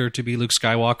an actor to be Luke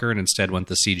Skywalker and instead went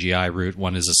the CGI route.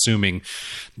 One is assuming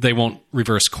they won't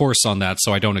reverse course on that,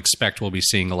 so I don't expect we'll be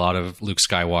seeing a lot of Luke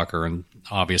Skywalker, and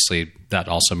obviously that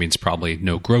also means probably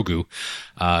no Grogu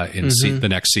in the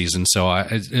next season. So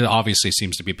it obviously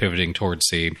seems to be pivoting towards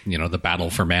the battle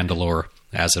for Mandalore,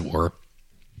 as it were.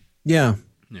 Yeah.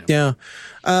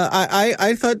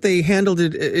 I thought they handled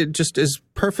it just as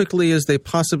perfectly as they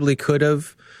possibly could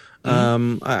have.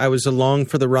 I was along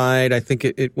for the ride. I think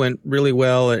it went really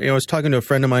well. I was talking to a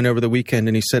friend of mine over the weekend,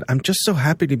 and he said, "I'm just so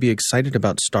happy to be excited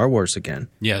about Star Wars again."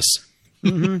 Yes.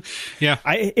 Yeah.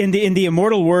 In the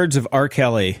immortal words of R.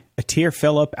 Kelly, a tear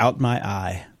fell up out my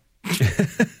eye.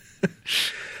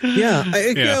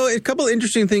 A couple of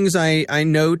interesting things I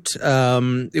note.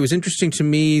 It was interesting to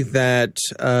me that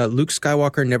Luke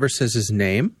Skywalker never says his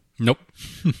name. Nope.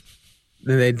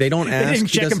 They don't ask. They didn't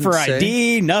check him for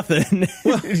ID, nothing.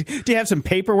 Well, do you have some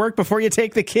paperwork before you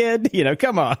take the kid?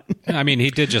 Come on. I mean,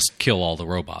 he did just kill all the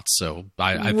robots, so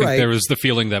I think there was the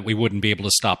feeling that we wouldn't be able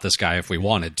to stop this guy if we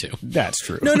wanted to. That's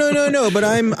true. No. But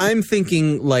I'm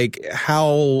thinking like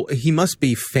how he must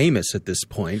be famous at this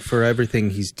point for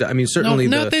everything he's done. I mean, certainly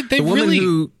the woman really,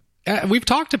 who. We've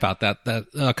talked about that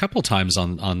a couple times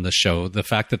on the show. The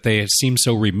fact that they seem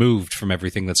so removed from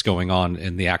everything that's going on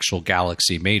in the actual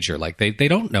galaxy major, like they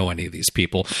don't know any of these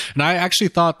people. And I actually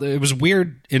thought it was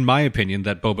weird, in my opinion,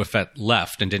 that Boba Fett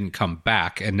left and didn't come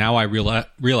back. And now I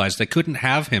realized they couldn't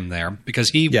have him there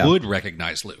because he would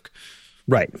recognize Luke.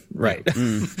 Right.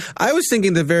 I was thinking,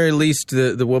 at the very least,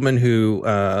 the woman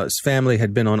whose family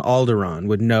had been on Alderaan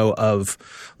would know of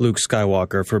Luke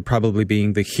Skywalker for probably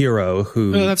being the hero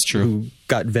that's true. who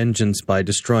got vengeance by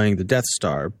destroying the Death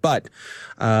Star. But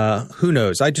who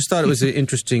knows? I just thought it was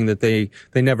interesting that they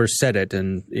never said it.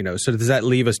 And, so does that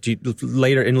leave us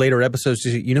in later episodes?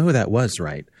 You know who that was,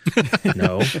 right?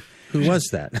 No. Who was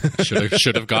that?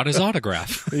 Should have got his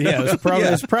autograph. Yeah, it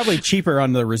was probably cheaper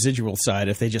on the residual side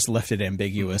if they just left it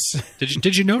ambiguous.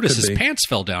 Did you notice his pants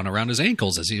fell down around his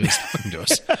ankles as he was talking to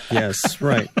us? Yes,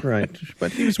 right.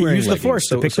 But he was wearing used the Force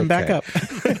to pick him back up.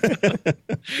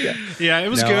 Yeah, it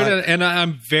was good, and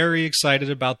I'm very excited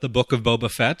about the Book of Boba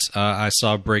Fett. I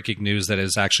saw breaking news that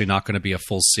it's actually not going to be a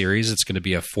full series; it's going to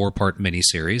be a 4-part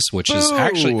miniseries, which is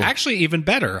actually even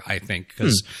better, I think,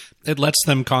 because it lets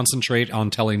them concentrate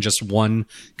on telling just one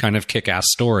kind of kick-ass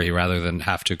story rather than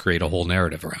have to create a whole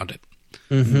narrative around it.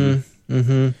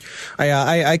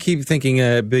 I keep thinking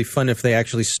it'd be fun if they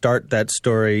actually start that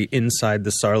story inside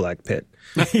the Sarlacc pit.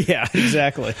 Yeah,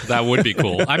 exactly. That would be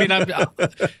cool. I mean,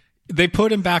 they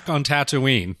put him back on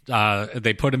Tatooine.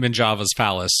 They put him in Jabba's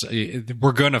palace.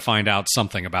 We're going to find out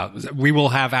something about. We will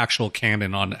have actual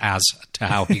canon on as to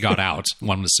how he got out.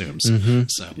 One assumes.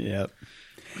 So yeah.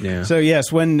 Yeah. So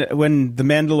yes, when The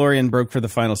Mandalorian broke for the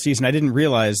final season, I didn't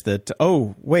realize that.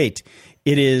 Oh wait,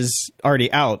 it is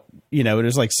already out. It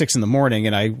was like 6 a.m,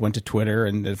 and I went to Twitter,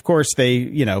 and of course they,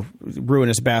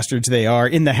 ruinous bastards they are.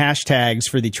 In the hashtags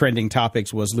for the trending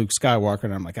topics was Luke Skywalker,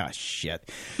 and I'm like, shit.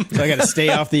 So I got to stay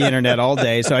off the internet all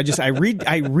day. So I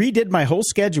redid my whole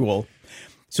schedule.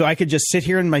 So I could just sit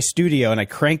here in my studio, and I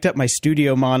cranked up my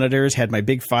studio monitors, had my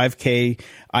big 5K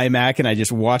iMac, and I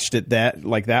just watched it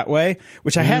that way,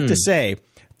 which I have to say,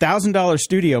 $1,000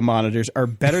 studio monitors are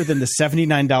better than the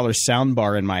 $79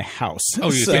 soundbar in my house. Oh,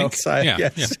 you think? Yeah.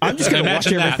 I'm just going to watch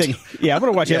everything. Yeah, I'm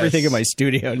going to watch everything in my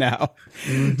studio now.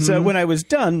 So when I was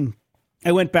done,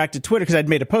 I went back to Twitter because I'd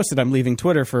made a post that I'm leaving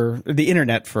Twitter for the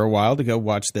internet for a while to go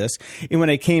watch this. And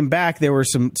when I came back, there were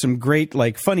some great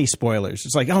funny spoilers.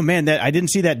 It's like, oh man, I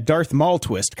didn't see that Darth Maul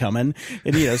twist coming,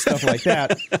 and stuff like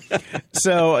that.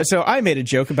 So I made a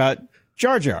joke about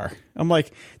Jar Jar. I'm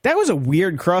like, that was a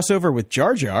weird crossover with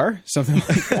Jar Jar, something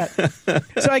like that.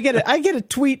 So I get a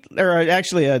tweet, or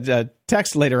actually a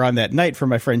text later on that night from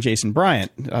my friend Jason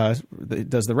Bryant, does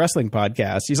the wrestling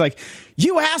podcast. He's like,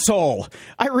 "You asshole!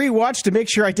 I rewatched to make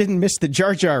sure I didn't miss the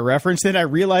Jar Jar reference. Then I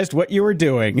realized what you were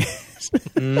doing."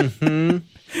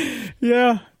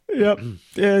 Yeah. Yep.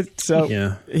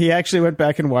 So he actually went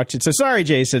back and watched it. So sorry,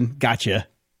 Jason. Gotcha.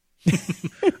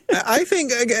 I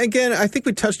think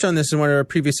we touched on this in one of our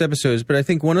previous episodes, but I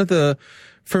think one of the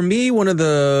For me, one of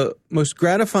the most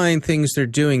gratifying things they're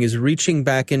doing is reaching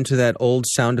back into that old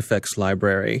sound effects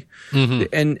library.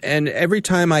 And every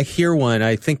time I hear one,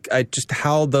 I think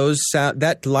how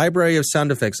that library of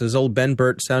sound effects, those old Ben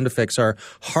Burt sound effects, are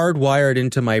hardwired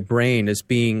into my brain as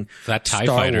being that TIE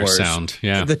Star Fighter Wars. sound.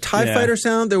 Yeah. The TIE Fighter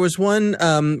sound. There was one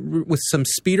with some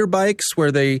speeder bikes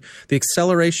where the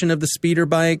acceleration of the speeder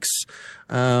bikes.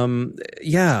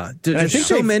 There's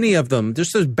so many of them.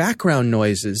 There's those background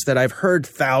noises that I've heard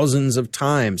thousands of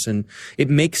times, and it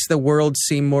makes the world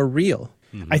seem more real.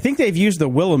 I think they've used the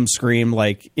Willem scream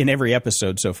like in every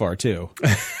episode so far too.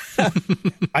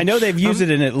 I know they've used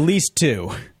it in at least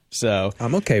 2. So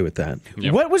I'm okay with that.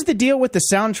 Yep. What was the deal with the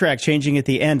soundtrack changing at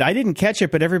the end? I didn't catch it,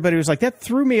 but everybody was like, that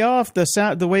threw me off,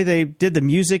 the way they did the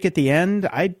music at the end.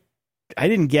 I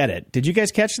didn't get it. Did you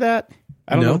guys catch that?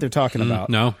 I don't know what they're talking about.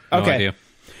 No idea.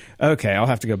 Okay, I'll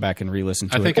have to go back and re-listen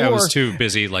to it. I think I was too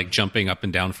busy like jumping up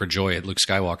and down for joy at Luke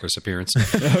Skywalker's appearance.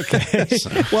 Okay.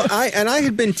 Well, I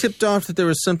had been tipped off that there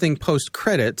was something post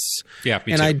credits. Yeah,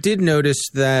 me and too. I did notice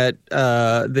that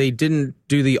they didn't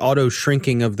do the auto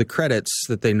shrinking of the credits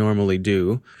that they normally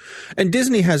do. And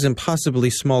Disney has impossibly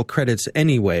small credits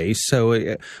anyway,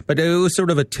 but it was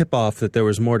sort of a tip off that there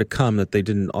was more to come, that they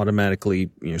didn't automatically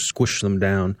squish them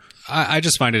down. I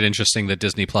just find it interesting that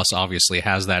Disney Plus obviously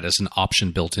has that as an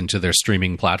option built into their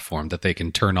streaming platform, that they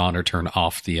can turn on or turn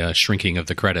off the shrinking of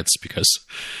the credits, because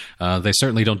they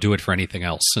certainly don't do it for anything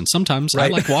else. And sometimes I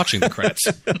like watching the credits.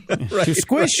 Right, to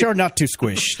squish or not to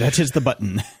squish? That is the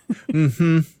button.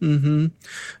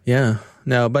 Yeah.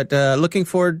 No, but looking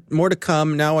forward, more to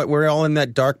come. Now we're all in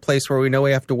that dark place where we know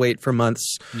we have to wait for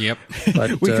months. Yep.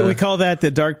 But, we call that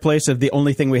the dark place of the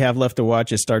only thing we have left to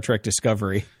watch is Star Trek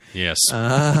Discovery. Yes.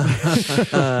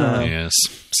 Yes.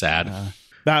 Sad.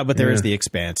 But there is The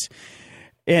Expanse.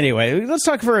 Anyway, let's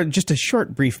talk for just a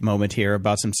short, brief moment here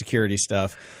about some security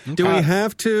stuff. Do we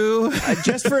have to?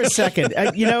 Just for a second.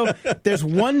 There's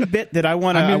one bit that I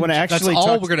want to actually that's all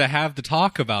talk. we're going to have to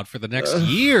talk about for the next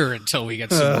year until we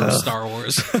get some more Star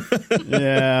Wars.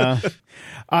 Yeah.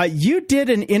 You did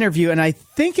an interview, and I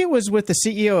think it was with the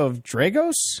CEO of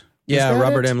Dragos? Yeah,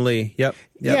 Robert M. Lee. Yep.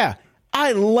 Yeah.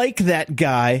 I like that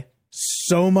guy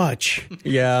so much.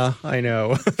 Yeah, I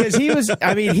know. Because he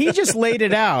just laid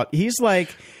it out. He's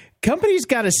like, companies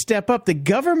got to step up. The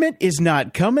government is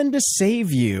not coming to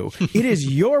save you. It is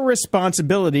your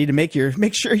responsibility to make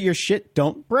sure your shit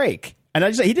don't break. And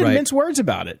he didn't mince words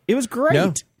about it. It was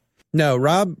great. No,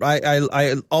 Rob,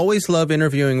 I always love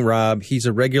interviewing Rob. He's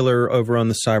a regular over on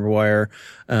the Cyberwire.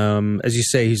 As you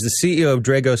say, he's the CEO of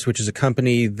Dragos, which is a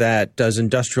company that does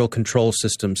industrial control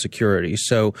system security.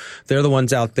 So they're the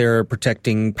ones out there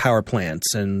protecting power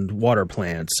plants and water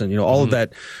plants and, all of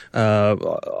that,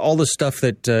 all the stuff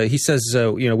that he says,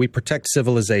 we protect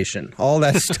civilization, all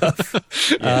that stuff.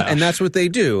 And that's what they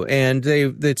do. And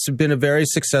it's been a very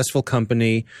successful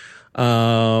company.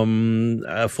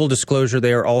 Full disclosure,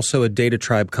 they are also a Data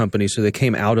Tribe company, so they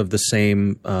came out of the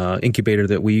same incubator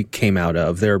that we came out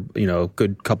of. They're a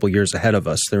good couple years ahead of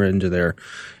us. They're into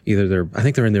I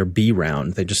think they're in their B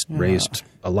round. They just raised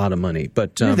a lot of money.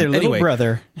 But their little anyway,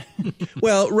 brother.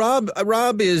 Well,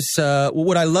 Rob is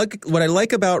what I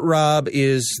like about Rob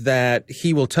is that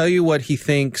he will tell you what he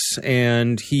thinks,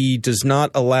 and he does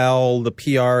not allow the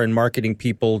PR and marketing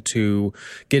people to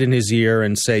get in his ear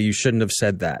and say you shouldn't have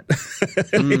said that.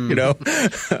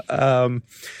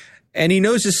 And he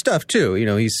knows his stuff too.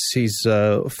 He's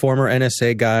a former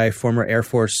NSA guy, former Air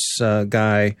Force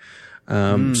guy.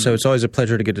 So it's always a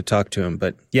pleasure to get to talk to him.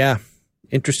 But yeah,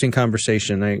 interesting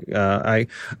conversation. I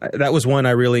that was one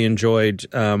I really enjoyed.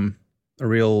 A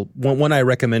real one I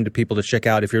recommend to people to check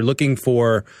out if you're looking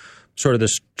for sort of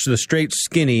the straight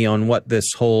skinny on what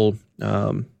this whole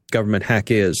government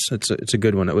hack is. It's a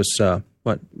good one. It was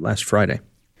last Friday.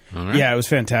 Right. Yeah, it was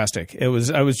fantastic. I was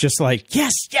just like,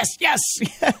 yes.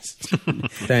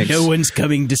 Thanks. No one's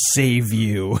coming to save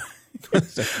you.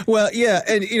 Well, yeah,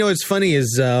 and it's funny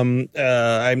is I'm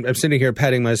sitting here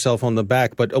patting myself on the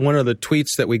back, but one of the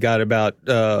tweets that we got about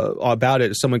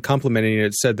it, someone complimenting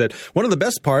it, said that one of the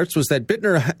best parts was that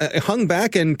Bittner hung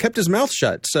back and kept his mouth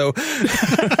shut, so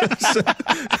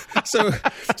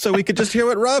we could just hear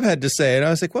what Rob had to say, and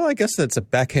I was like, well, I guess that's a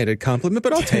backhanded compliment,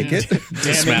 but I'll take it.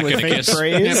 Damning with fake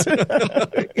praise.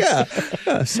 Yeah.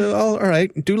 So all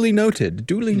right, duly noted.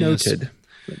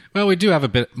 Well, we do have a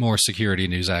bit more security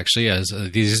news, actually, as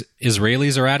these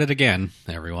Israelis are at it again,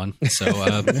 everyone.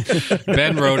 So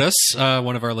Ben wrote us,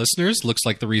 one of our listeners, looks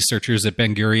like the researchers at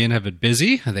Ben Gurion have been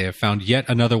busy. They have found yet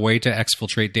another way to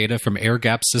exfiltrate data from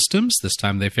air-gapped systems. This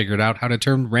time they figured out how to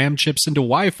turn RAM chips into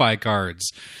Wi-Fi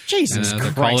cards. Jesus Christ.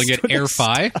 They're calling it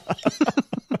AirFi.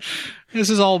 This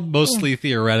is all mostly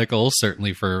theoretical,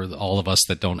 certainly for all of us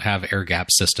that don't have air gap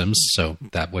systems. So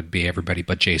that would be everybody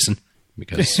but Jason,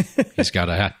 because he's got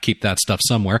to keep that stuff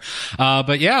somewhere.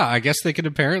 But yeah, I guess they could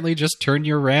apparently just turn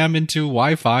your RAM into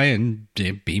Wi-Fi and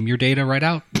beam your data right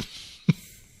out.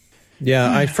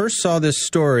 Yeah, I first saw this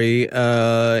story,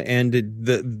 and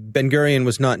Ben Gurion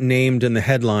was not named in the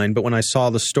headline. But when I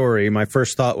saw the story, my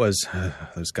first thought was,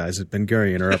 "Those guys at Ben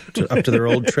Gurion are up to their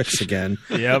old tricks again."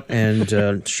 Yep.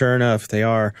 And sure enough, they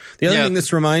are. The other thing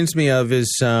this reminds me of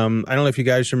is, I don't know if you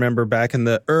guys remember back in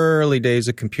the early days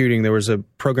of computing, there was a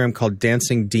program called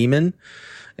Dancing Demon.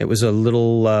 It was a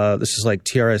little, this is like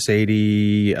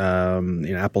TRS-80,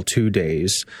 Apple II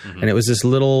days. Mm-hmm. And it was this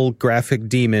little graphic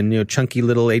demon, chunky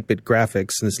little 8-bit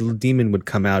graphics. And this little demon would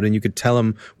come out and you could tell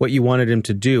him what you wanted him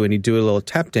to do. And he'd do a little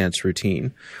tap dance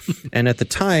routine. And at the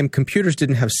time, computers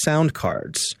didn't have sound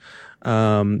cards.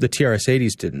 The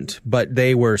TRS-80s didn't, but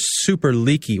they were super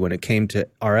leaky when it came to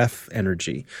RF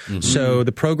energy. Mm-hmm. So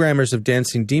the programmers of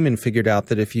Dancing Demon figured out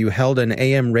that if you held an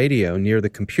AM radio near the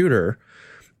computer,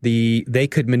 they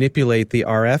could manipulate the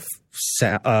RF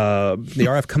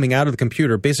coming out of the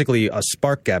computer, basically a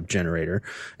spark gap generator,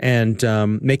 and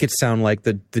make it sound like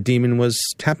the demon was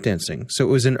tap dancing. So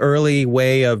it was an early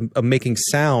way of making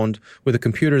sound with a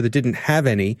computer that didn't have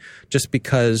any, just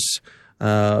because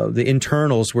the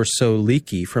internals were so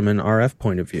leaky from an RF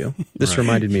point of view. This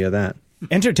reminded me of that.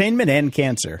 Entertainment and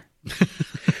cancer.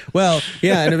 Well,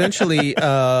 yeah, and eventually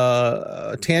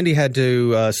Tandy had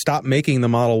to stop making the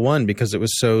Model 1 because it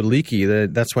was so leaky.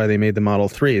 That's why they made the Model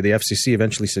 3. The FCC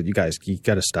eventually said, you got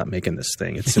to stop making this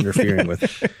thing. It's interfering with,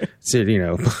 it's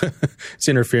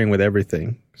interfering with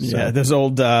everything. So. Yeah, those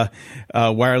old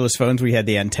wireless phones, we had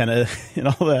the antenna and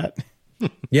all that.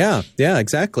 Yeah,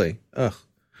 exactly. Ugh.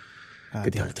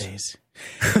 Good old days.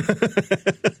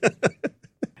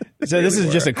 So this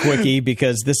is just a quickie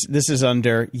because this is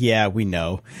under, we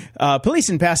know. Police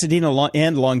in Pasadena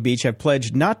and Long Beach have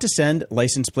pledged not to send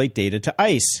license plate data to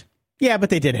ICE. Yeah,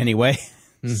 but they did anyway.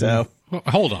 Mm-hmm. So well,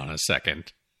 hold on a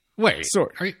second. Wait,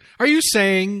 are you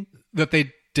saying that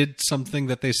they did something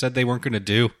that they said they weren't going to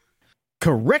do?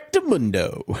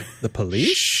 Correctamundo. The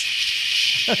police?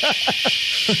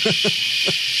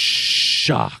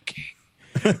 Shocking.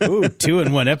 Ooh,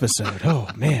 2-in-1 episode. Oh,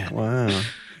 man. Wow.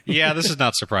 Yeah, this is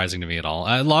not surprising to me at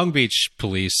all. Long Beach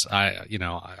police, I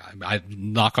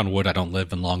knock on wood, I don't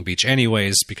live in Long Beach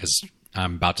anyways, because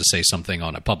I'm about to say something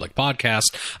on a public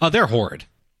podcast. They're horrid.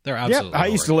 They're absolutely horrid.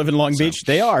 I used to live in Long Beach.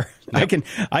 They are. Yep.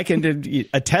 I can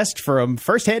attest from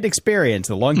firsthand experience.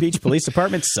 The Long Beach Police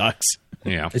Department sucks.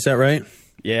 Yeah. Is that right?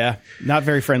 Yeah. Not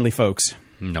very friendly folks.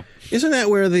 Nope. Isn't that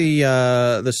where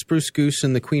the Spruce Goose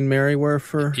and the Queen Mary were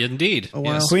for Indeed. a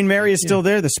while? Yes. Queen Mary is still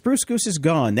there. The Spruce Goose is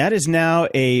gone. That is now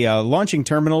a launching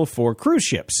terminal for cruise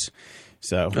ships.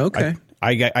 So okay.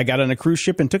 I got on a cruise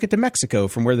ship and took it to Mexico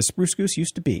from where the Spruce Goose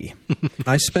used to be.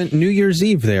 I spent New Year's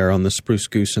Eve there on the Spruce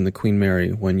Goose and the Queen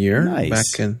Mary one year.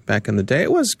 Nice. Back in the day.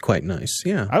 It was quite nice,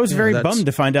 yeah. I was very bummed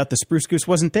to find out the Spruce Goose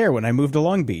wasn't there when I moved to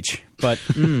Long Beach. But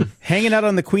hanging out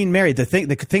on the Queen Mary,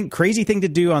 the crazy thing to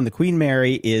do on the Queen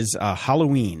Mary is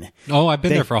Halloween. Oh, I've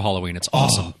been there for Halloween. It's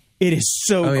awesome. Oh, it is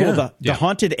so cool. Yeah. The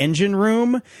haunted engine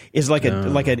room is like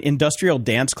an industrial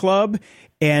dance club,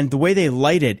 and the way they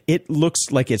light it, it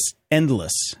looks like it's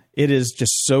endless. It is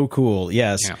just so cool.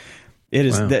 Yes. Yeah. It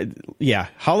is. Wow.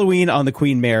 Halloween on the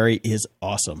Queen Mary is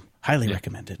awesome. Highly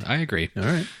recommended. I agree. All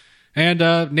right. And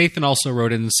Nathan also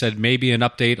wrote in and said maybe an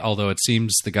update, although it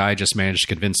seems the guy just managed to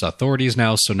convince authorities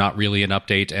now, so not really an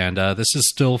update. And this is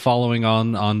still following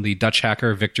on the Dutch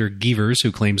hacker Victor Gievers,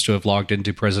 who claims to have logged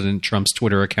into President Trump's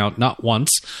Twitter account not once,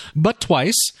 but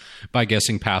twice, by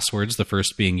guessing passwords, the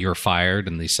first being "you're fired"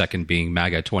 and the second being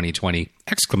MAGA 2020!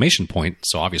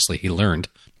 So obviously he learned.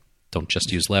 Don't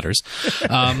just use letters.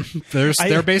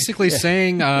 They're basically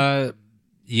saying,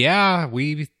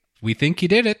 we think he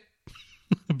did it.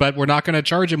 But we're not going to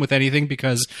charge him with anything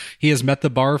because he has met the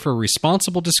bar for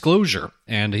responsible disclosure,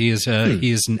 and he is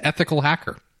an ethical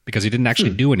hacker because he didn't actually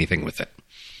do anything with it.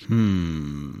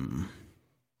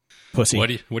 Pussy. What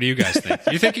do you guys think?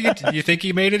 You think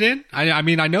he made it in? I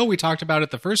mean, I know we talked about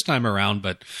it the first time around,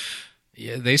 but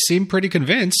they seem pretty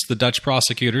convinced, the Dutch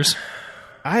prosecutors.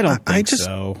 I don't think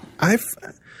so. I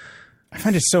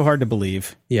find it so hard to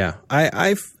believe. Yeah,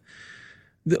 I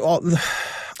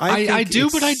do,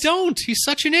 but I don't. He's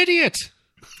such an idiot.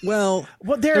 Well,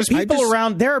 there are people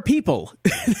around. There are people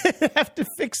that have to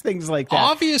fix things like that.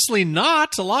 Obviously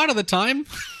not a lot of the time.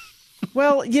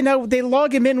 Well, they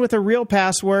log him in with a real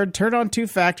password, turn on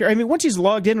two-factor. I mean, once he's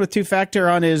logged in with two-factor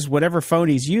on his whatever phone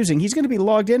he's using, he's going to be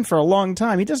logged in for a long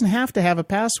time. He doesn't have to have a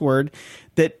password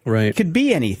that could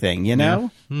be anything, Yeah.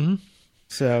 Mm-hmm.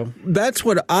 So that's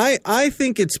what I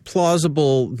think it's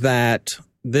plausible that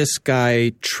this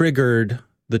guy triggered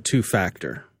the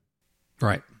two-factor.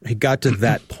 Right. He got to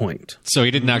that point. So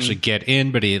he didn't actually get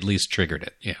in, but he at least triggered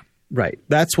it. Yeah. Right.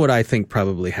 That's what I think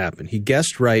probably happened. He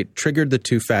guessed right, triggered the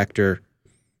two-factor,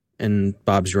 and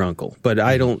Bob's your uncle. But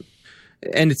I don't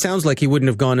 – and it sounds like he wouldn't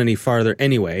have gone any farther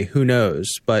anyway. Who knows?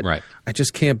 But right. I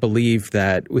just can't believe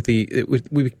that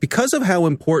because of how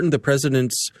important the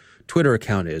president's Twitter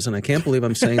account is, and I can't believe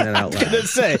I'm saying that out loud. I was going to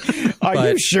say, are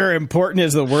you sure important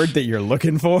is the word that you're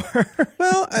looking for?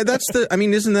 Well,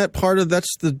 isn't that part of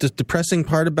that's the depressing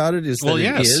part about it? Is that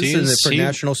yes, it is, and that for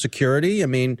national security. I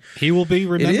mean, he will be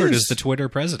remembered as the Twitter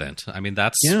president. I mean,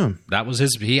 that was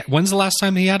his. When's the last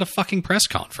time he had a fucking press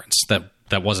conference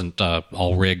that wasn't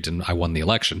all rigged and I won the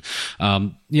election?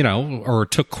 Or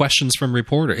took questions from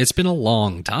reporters. It's been a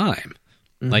long time.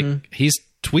 Mm-hmm. Like he's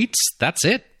tweets. That's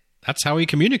it. That's how he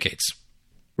communicates.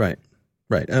 Right.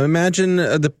 Imagine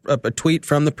a tweet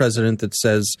from the president that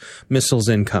says missiles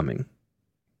incoming.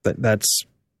 That's.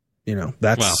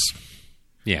 Well,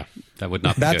 yeah, that would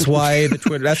not be that's good. Why the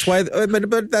Twitter. That's why.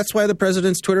 But that's why the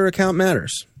president's Twitter account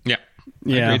matters. Yeah.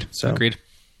 Yeah. Agreed.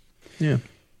 Yeah.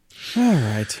 All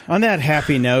right. On that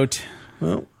happy note.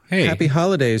 Well, happy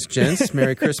holidays, gents.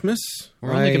 Merry Christmas.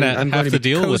 We're only going to have to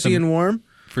deal with cozy and warm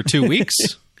for 2 weeks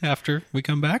after we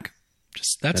come back.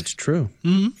 That's true.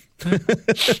 Mm-hmm.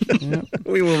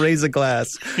 We will raise a glass.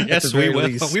 Yes, we will.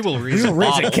 We will raise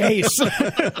a case.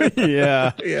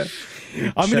 Yeah.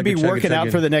 I'm going to be working out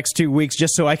for the next 2 weeks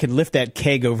just so I can lift that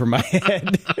keg over my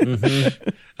head.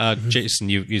 Mm-hmm. Jason,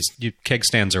 you keg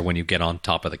stands are when you get on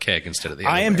top of the keg instead of the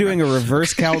other I am way doing around. a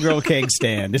reverse cowgirl keg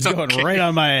stand. It's going right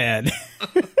on my head.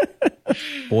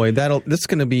 Boy, this is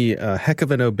going to be a heck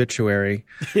of an obituary.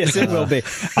 Yes, it will be.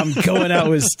 I'm going out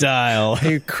with style.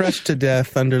 He crushed to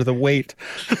death under the weight.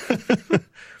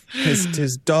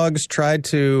 His dogs tried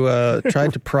to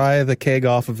pry the keg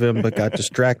off of him, but got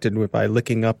distracted by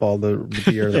licking up all the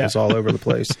beer that was all over the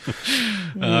place.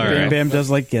 Bam Bam does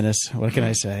like Guinness. What can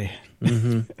I say?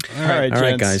 Mm-hmm. All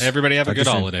right, guys. Everybody have a good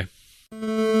holiday.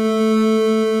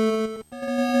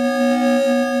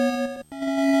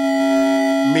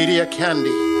 Media Candy.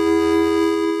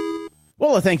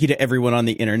 Well, a thank you to everyone on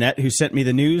the internet who sent me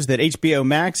the news that HBO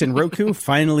Max and Roku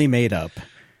finally made up.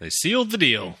 They sealed the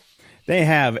deal. They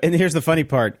have. And here's the funny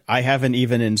part. I haven't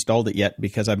even installed it yet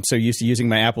because I'm so used to using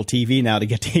my Apple TV now to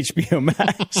get to HBO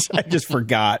Max. I just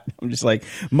forgot. I'm just like,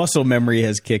 muscle memory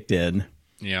has kicked in.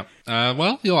 Yeah.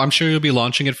 I'm sure you'll be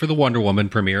launching it for the Wonder Woman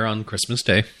premiere on Christmas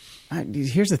Day.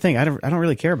 Here's the thing. I don't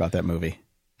really care about that movie.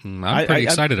 I'm pretty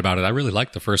excited about it. I really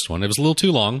liked the first one. It was a little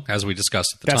too long, as we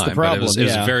discussed at the time. That's the problem. But it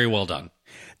was very well done.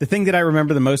 The thing that I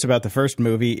remember the most about the first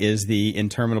movie is the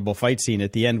interminable fight scene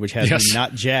at the end, which has me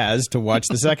not jazzed to watch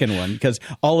the second one, because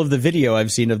all of the video I've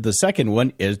seen of the second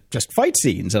one is just fight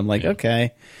scenes. I'm like,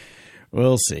 okay,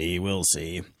 we'll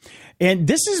see. And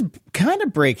this is kind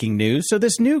of breaking news. So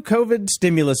this new COVID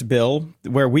stimulus bill,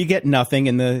 where we get nothing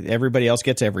and everybody else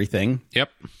gets everything.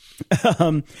 Yep.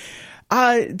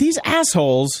 These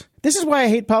assholes, this is why I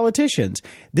hate politicians.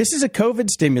 This is a COVID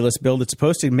stimulus bill that's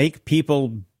supposed to make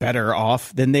people better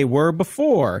off than they were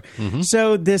before. Mm-hmm.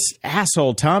 So this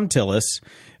asshole, Tom Tillis,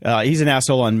 he's an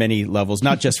asshole on many levels,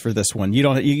 not just for this one. You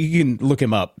can look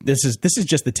him up. This is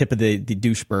just the tip of the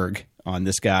doucheberg on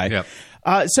this guy.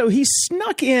 Yep. So he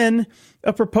snuck in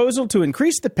a proposal to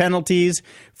increase the penalties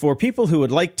for people who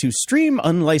would like to stream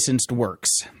unlicensed works,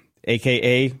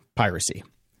 a.k.a. piracy.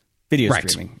 Video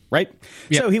streaming, right?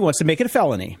 Yep. So he wants to make it a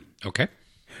felony. Okay.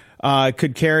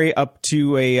 Could carry up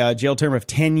to a jail term of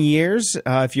 10 years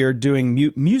if you're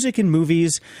doing music and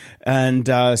movies and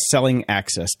selling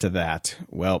access to that.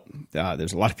 Well,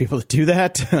 there's a lot of people that do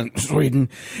that in Sweden.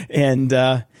 And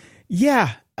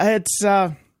it's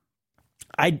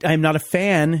I'm not a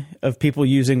fan of people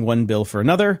using one bill for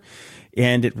another,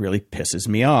 and it really pisses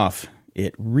me off.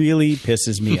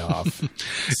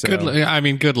 So,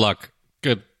 Good luck.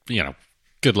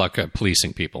 Good luck at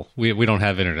policing people. We don't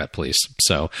have internet police.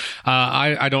 So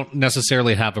I don't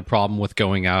necessarily have a problem with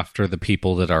going after the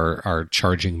people that are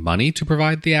charging money to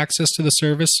provide the access to the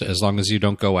service, as long as you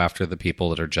don't go after the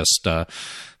people that are just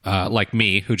like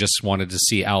me, who just wanted to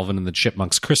see Alvin and the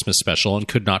Chipmunks Christmas special and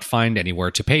could not find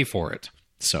anywhere to pay for it.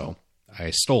 So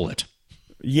I stole it.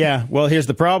 Yeah, well, here's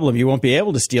the problem. You won't be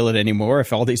able to steal it anymore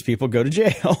if all these people go to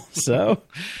jail. So...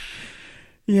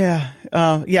 Yeah.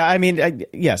 I mean,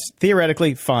 yes,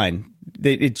 theoretically, fine.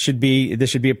 This should be a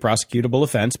prosecutable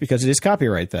offense because it is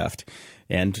copyright theft.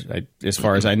 And as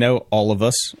far as I know, all of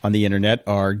us on the internet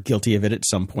are guilty of it at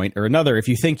some point or another. If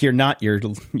you think you're not, you're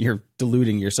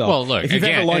deluding yourself. Well, look, if you've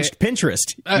ever launched Pinterest,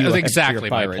 exactly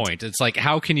my point. It's like,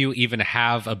 how can you even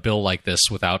have a bill like this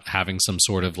without having some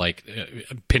sort of like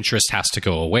Pinterest has to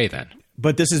go away then?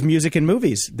 But this is music and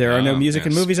movies. There are no music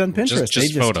and movies on Pinterest.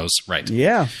 Just photos, right?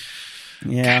 Yeah.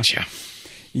 Gotcha.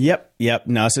 Yep.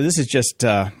 No, so this is just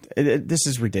this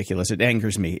is ridiculous. It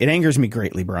angers me. It angers me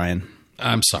greatly, Brian.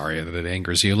 I'm sorry that it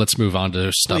angers you. Let's move on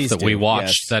to stuff we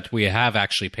watched that we have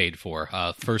actually paid for.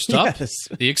 First up,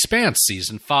 The Expanse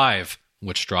Season 5,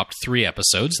 which dropped 3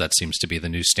 episodes. That seems to be the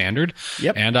new standard.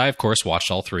 Yep. And I, of course, watched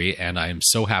all 3, and I am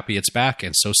so happy it's back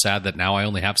and so sad that now I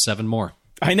only have 7 more.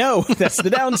 I know. That's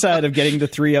the downside of getting the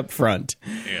 3 up front.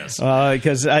 Yes.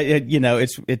 Because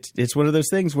it's one of those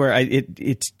things where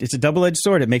it's a double-edged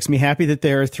sword. It makes me happy that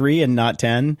there are 3 and not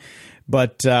 10.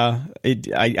 But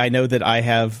I know that I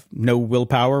have no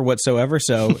willpower whatsoever.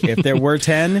 So if there were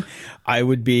 10, I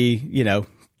would be,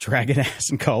 dragging ass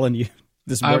and calling you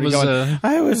this morning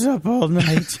I was up all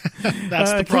night.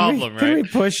 That's the problem, right? Can we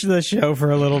push the show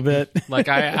for a little bit? Like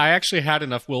I actually had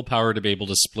enough willpower to be able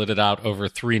to split it out over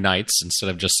 3 nights instead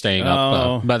of just staying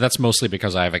up. But that's mostly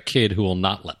because I have a kid who will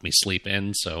not let me sleep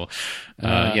in. So,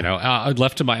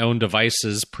 left to my own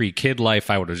devices pre-kid life,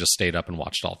 I would have just stayed up and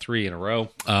watched all 3 in a row.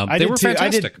 They were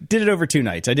fantastic. I did it over 2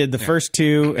 nights. I did the first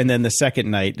 2, and then the second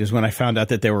night is when I found out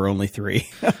that there were only 3.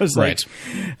 I was like,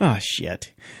 oh,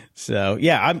 shit. So,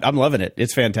 yeah, I'm loving it.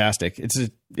 It's fantastic.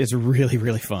 It's really,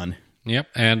 really fun. Yep.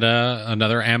 And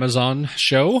another Amazon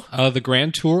show, The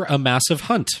Grand Tour, A Massive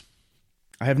Hunt.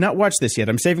 I have not watched this yet.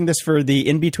 I'm saving this for the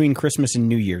in-between Christmas and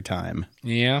New Year time.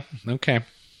 Yeah. Okay.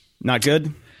 Not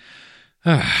good?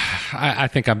 I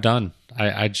think I'm done.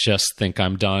 I just think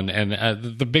I'm done.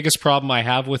 And the biggest problem I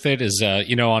have with it is,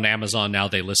 on Amazon now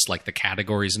they list like the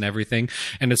categories and everything,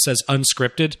 and it says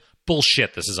unscripted.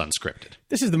 Bullshit, this is unscripted.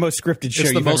 This is the most scripted show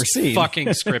you've ever seen. It's the most fucking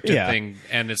scripted thing,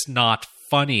 and it's not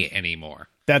funny anymore.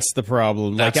 That's the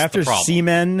problem. Like after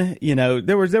Seamen,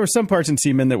 there were some parts in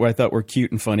Seamen that I thought were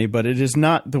cute and funny, but it is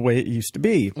not the way it used to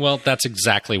be. Well, that's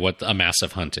exactly what A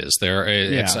Massive Hunt is.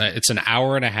 It's an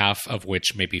hour and a half of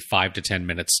which maybe 5 to 10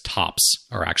 minutes tops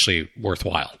are actually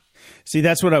worthwhile. See,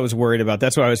 that's what I was worried about.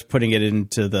 That's why I was putting it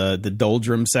into the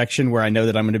doldrum section where I know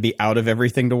that I'm going to be out of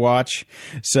everything to watch.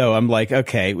 So I'm like,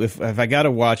 okay, if I got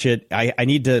to watch it, I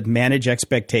need to manage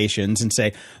expectations and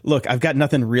say, look, I've got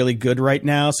nothing really good right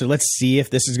now. So let's see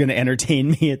if this is going to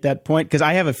entertain me at that point. Because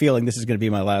I have a feeling this is going to be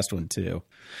my last one, too.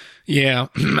 Yeah,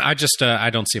 I just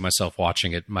I don't see myself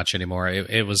watching it much anymore.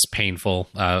 It was painful.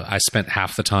 I spent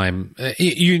half the time.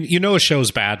 A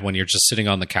show's bad when you're just sitting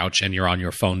on the couch and you're on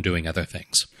your phone doing other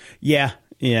things. Yeah,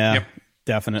 yep.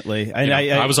 Definitely.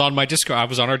 I was on my Discord. I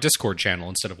was on our Discord channel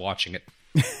instead of watching it.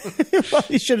 Well,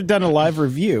 you should have done a live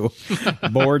review.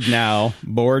 Bored now.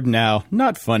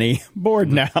 Not funny.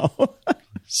 Bored now.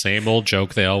 Same old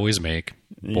joke they always make.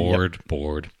 Bored.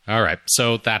 All right.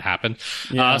 So that happened.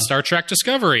 Yeah. Star Trek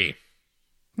Discovery.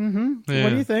 Mm-hmm. Yeah. What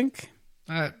do you think?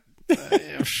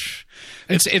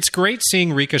 It's great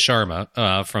seeing Rika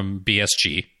Sharma from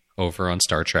BSG over on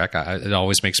Star Trek. It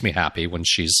always makes me happy when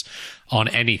she's on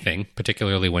anything,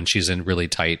 particularly when she's in really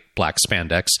tight black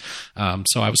spandex.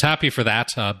 So I was happy for that,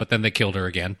 but then they killed her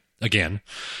again. I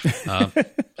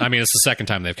mean, it's the second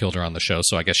time they've killed her on the show,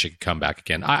 so I guess she could come back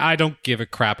again. I don't give a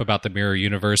crap about the Mirror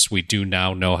Universe. We do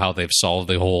now know how they've solved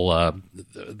the whole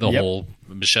whole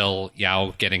Michelle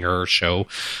Yeoh getting her show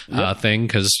thing,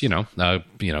 because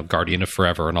Guardian of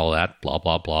Forever and all that, blah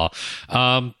blah blah.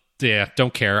 Yeah,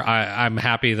 don't care. I'm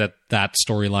happy that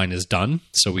storyline is done,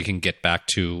 so we can get back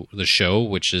to the show,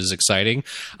 which is exciting.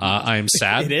 I am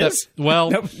sad. It is? Well,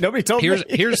 nobody told me.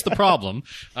 Here's the problem.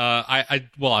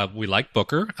 We like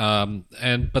Booker,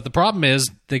 but the problem is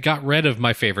they got rid of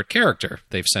my favorite character.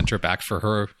 They've sent her back for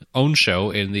her own show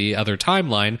in the other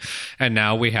timeline, and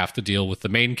now we have to deal with the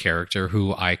main character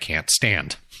who I can't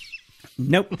stand.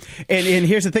 Nope. And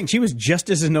here's the thing. She was just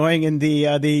as annoying in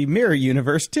the Mirror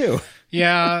Universe, too.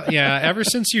 Yeah. Ever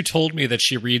since you told me that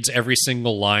she reads every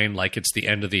single line like it's the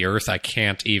end of the earth, I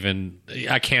can't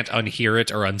unhear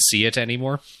it or unsee it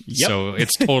anymore. Yep. So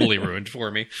it's totally ruined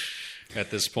for me at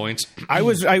this point.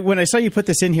 When I saw you put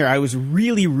this in here, I was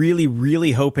really, really,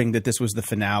 really hoping that this was the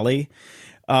finale.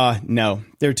 No,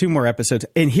 there are 2 more episodes.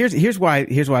 And here's why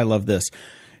I love this.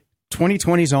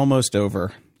 2020 is almost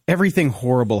over. Everything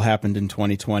horrible happened in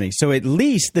 2020. So at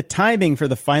least the timing for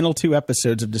the final 2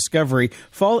 episodes of Discovery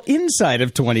fall inside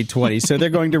of 2020. So they're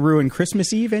going to ruin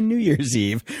Christmas Eve and New Year's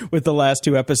Eve with the last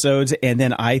 2 episodes. And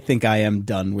then I think I am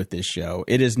done with this show.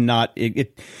 It is not...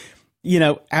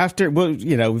 after,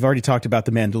 we've already talked about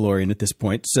The Mandalorian at this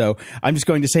point. So I'm just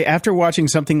going to say, after watching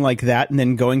something like that and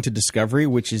then going to Discovery,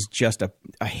 which is just a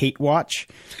hate watch,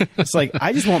 it's like,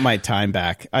 I just want my time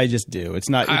back. I just do. It's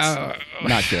not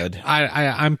good.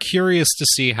 I'm curious to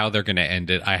see how they're going to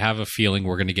end it. I have a feeling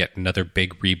we're going to get another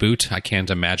big reboot. I can't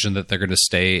imagine that they're going to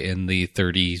stay in the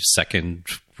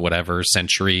 32nd whatever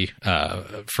century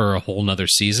for a whole nother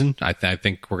season. I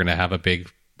think we're going to have a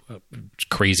big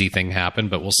crazy thing happen,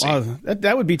 but we'll see. Well,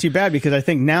 that would be too bad, because I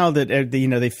think now that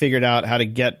they figured out how to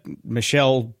get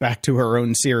Michelle back to her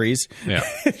own series,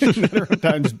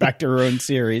 times back to her own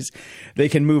series, they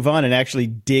can move on and actually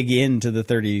dig into the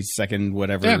 32nd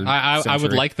whatever. Yeah, I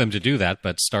would like them to do that,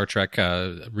 but Star Trek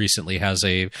recently has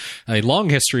a long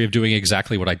history of doing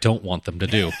exactly what I don't want them to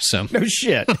do. So no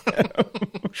shit.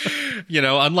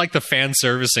 Unlike the fan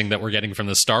servicing that we're getting from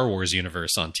the Star Wars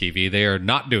universe on TV, they are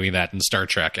not doing that in Star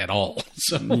Trek at all.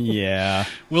 So yeah,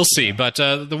 we'll see. But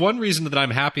the one reason that I'm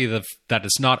happy that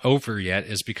it's not over yet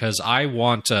is because I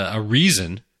want a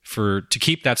reason to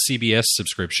keep that CBS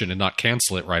subscription and not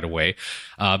cancel it right away,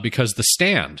 because The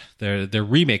Stand, their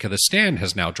remake of The Stand,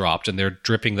 has now dropped, and they're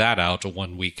dripping that out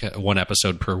one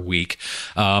episode per week.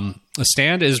 The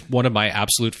Stand is one of my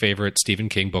absolute favorite Stephen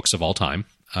King books of all time.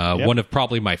 One of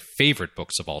probably my favorite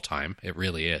books of all time. It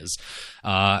really is.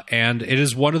 And it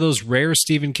is one of those rare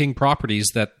Stephen King properties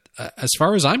that, as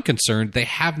far as I'm concerned, they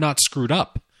have not screwed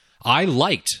up. I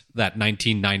liked that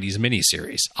 1990s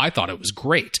miniseries. I thought it was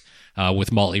great,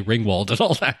 with Molly Ringwald and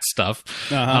all that stuff.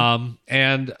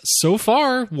 And so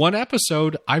far, one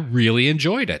episode, I really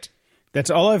enjoyed it. That's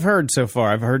all I've heard so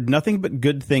far. I've heard nothing but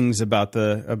good things about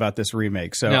this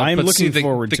remake. So I'm looking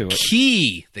forward to it.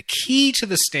 The key to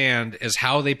The Stand is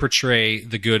how they portray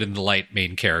the good and the light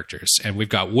main characters. And we've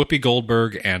got Whoopi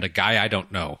Goldberg and a guy I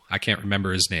don't know. I can't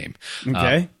remember his name.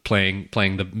 Okay. Playing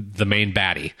the main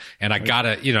baddie. And I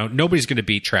gotta, nobody's going to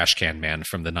beat Trash Can Man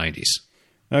from the 90s.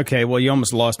 Okay, well, you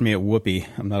almost lost me at Whoopi.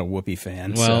 I'm not a Whoopi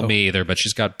fan. Well, me either, but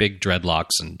she's got big dreadlocks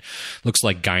and looks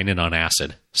like Guinan on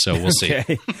acid. So we'll see.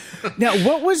 Now,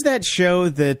 what was that show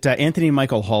that Anthony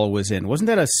Michael Hall was in? Wasn't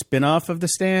that a spinoff of The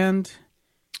Stand?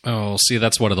 Oh, see,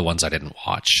 that's one of the ones I didn't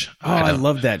watch. Oh, I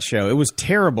loved that show. It was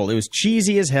terrible. It was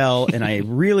cheesy as hell, and I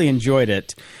really enjoyed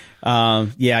it. I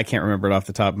can't remember it off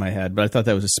the top of my head, but I thought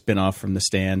that was a spinoff from The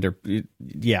Stand.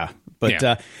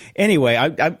 Anyway,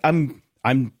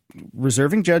 I'm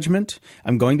reserving judgment.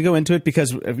 I'm going to go into it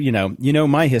because you know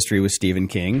my history with Stephen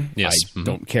King. Yes. I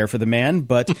don't care for the man,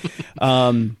 but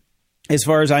as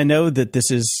far as I know, that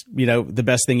this is the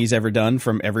best thing he's ever done,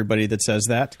 from everybody that says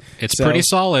that. It's pretty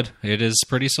solid. It is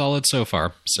pretty solid so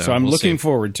far. So I'm looking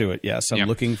forward to it. Yes, I'm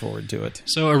looking forward to it.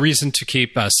 So a reason to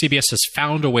keep CBS has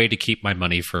found a way to keep my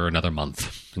money for another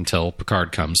month until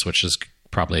Picard comes, which is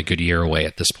probably a good year away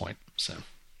at this point. So.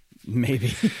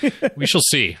 Maybe. We shall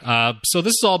see. So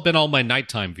this has all been all my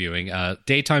nighttime viewing.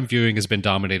 Daytime viewing has been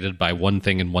dominated by one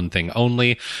thing and one thing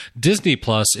only. Disney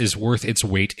Plus is worth its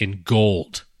weight in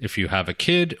gold if you have a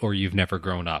kid or you've never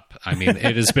grown up. I mean,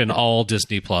 it has been all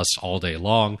Disney Plus all day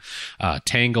long.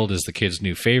 Tangled is the kid's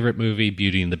new favorite movie.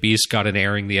 Beauty and the Beast got an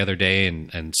airing the other day,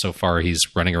 and so far he's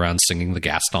running around singing the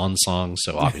Gaston song,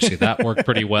 so obviously that worked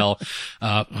pretty well.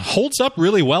 Holds up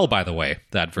really well, by the way,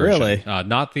 that version. Really?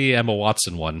 Not the Emma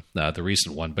Watson one, the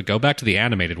recent one, but go back to the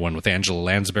animated one with Angela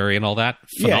Lansbury and all that.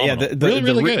 Phenomenal. Yeah,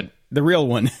 really good. The real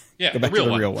one. Yeah, go back to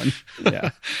the real one. Yeah.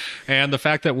 And the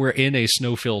fact that we're in a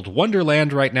snow-filled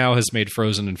wonderland right now has made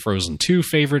Frozen and Frozen 2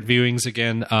 favorite viewings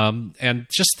again. And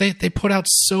just they put out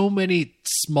so many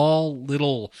small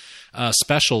little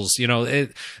specials.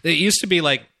 It used to be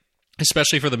like,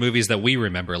 especially for the movies that we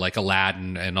remember, like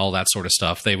Aladdin and all that sort of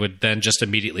stuff, they would then just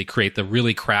immediately create the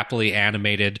really crappily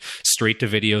animated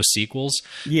straight-to-video sequels.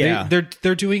 Yeah.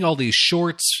 They're doing all these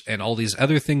shorts and all these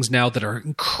other things now that are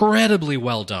incredibly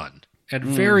well done and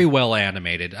very well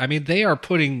animated. I mean, they're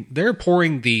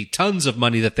pouring the tons of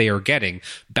money that they are getting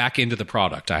back into the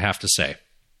product, I have to say.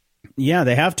 Yeah,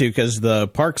 they have to, because the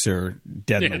parks are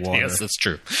dead in the water. Yes, that's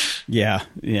true. Yeah.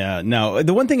 No,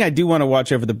 the one thing I do want to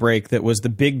watch over the break that was the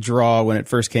big draw when it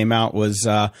first came out was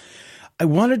I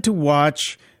wanted to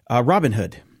watch Robin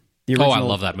Hood. The original. Oh, I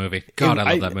love that movie. God,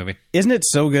 I love that movie. Isn't it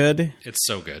so good? It's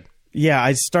so good. Yeah,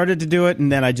 I started to do it, and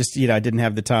then I just, I didn't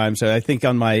have the time. So I think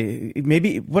on my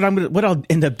what I'll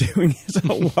end up doing is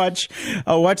I'll watch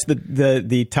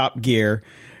the Top Gear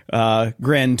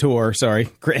Grand Tour. Sorry,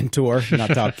 Grand Tour, not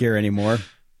Top Gear anymore.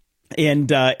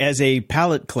 And as a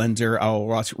palate cleanser, I'll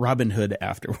watch Robin Hood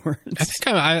afterwards.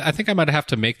 I think I might have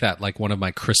to make that like one of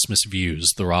my Christmas views,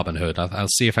 the Robin Hood. I'll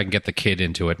see if I can get the kid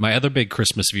into it. My other big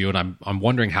Christmas view, and I'm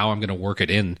wondering how I'm going to work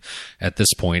it in at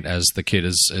this point as the kid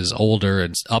is older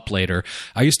and up later.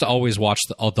 I used to always watch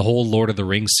the whole Lord of the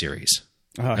Rings series.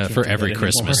 For every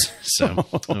Christmas. So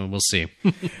we'll see.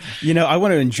 I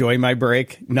want to enjoy my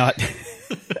break.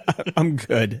 I'm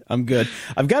good. I've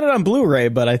got it on Blu-ray,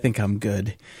 but I think I'm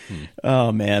good.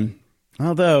 Oh man.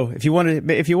 Although if you want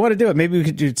to do it, maybe we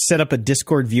could set up a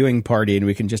Discord viewing party and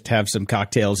we can just have some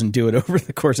cocktails and do it over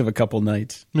the course of a couple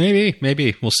nights.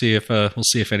 Maybe we'll see if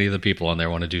any of the people on there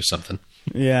want to do something.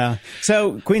 Yeah.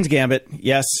 So Queen's Gambit,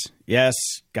 yes.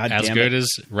 God damn it. As good as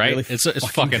right. Really it's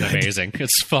fucking good. Amazing.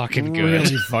 It's fucking good.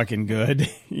 Really fucking good.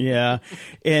 Yeah.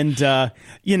 And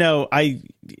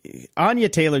Anya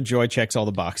Taylor-Joy checks all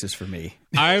the boxes for me.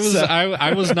 I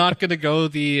was not going to go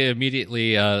the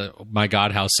immediately my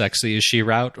God how sexy is she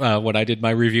route when I did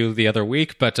my review the other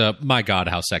week, but my God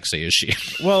how sexy is she?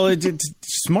 Well, it's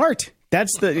smart.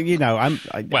 That's the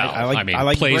I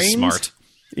like plays brains. Smart.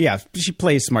 Yeah, she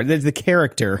plays smart. The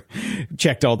character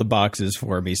checked all the boxes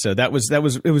for me, so it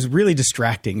was really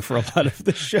distracting for a lot of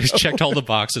the show. She checked all the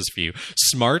boxes for you.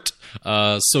 Smart,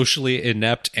 socially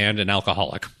inept, and an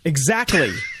alcoholic.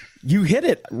 Exactly. You hit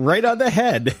it right on the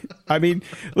head. I mean,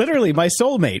 literally my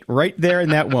soulmate right there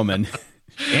in that woman.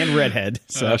 And redhead.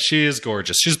 So she is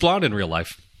gorgeous. She's blonde in real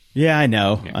life. Yeah, I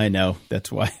know. That's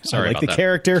why. Sorry I like about the that.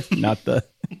 character, not the...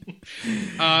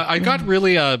 I got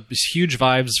really huge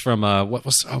vibes from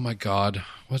oh my God,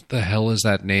 what the hell is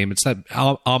that name? It's that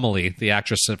Amelie, the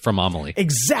actress from Amelie.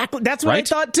 Exactly, that's what Right? I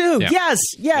thought too. Yeah.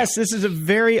 Yes. This is a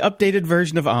very updated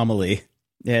version of Amelie,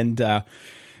 and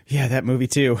that movie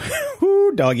too.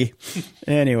 Woo, doggy.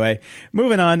 Anyway,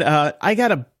 moving on. I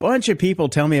got a bunch of people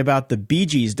tell me about the Bee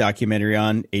Gees documentary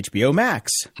on HBO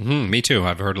Max. Me too.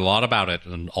 I've heard a lot about it,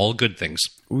 and all good things.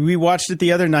 We watched it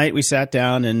the other night. We sat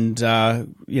down and, I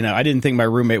didn't think my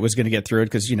roommate was going to get through it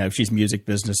because, she's music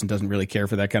business and doesn't really care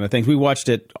for that kind of thing. We watched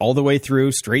it all the way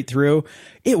through, straight through.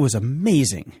 It was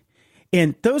amazing.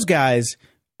 And those guys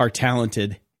are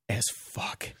talented as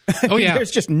fuck. Oh, yeah.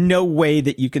 There's just no way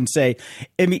that you can say,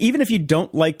 even if you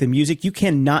don't like the music, you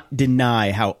cannot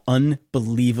deny how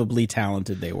unbelievably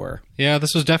talented they were. Yeah,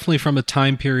 this was definitely from a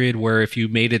time period where if you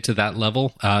made it to that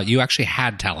level, you actually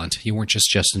had talent. You weren't just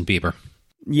Justin Bieber.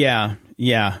 Yeah.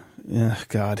 Ugh,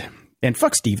 God. And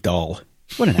fuck Steve Dahl.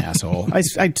 What an asshole. I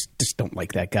just don't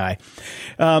like that guy.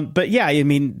 But yeah, I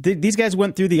mean, these guys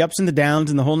went through the ups and the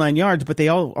downs and the whole 9 yards, but they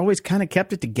always kind of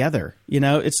kept it together.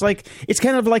 It's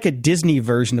kind of like a Disney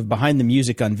version of Behind the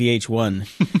Music on VH1,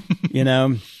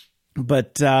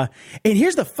 But, and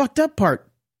here's the fucked up part.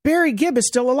 Barry Gibb is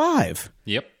still alive.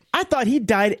 Yep. I thought he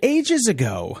died ages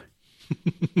ago.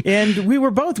 And we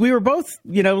were both,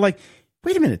 like,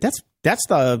 wait a minute, that's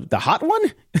the hot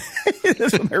one?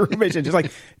 That's what my roommate said. Just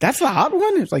like, that's the hot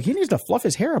one? It's like, he needs to fluff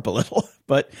his hair up a little.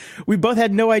 But we both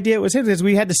had no idea it was him because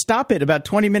we had to stop it about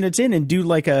 20 minutes in and do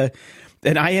like an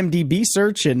IMDb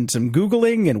search and some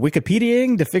Googling and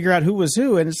Wikipediaing to figure out who was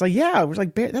who. And it's like, yeah, we're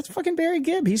like, that's fucking Barry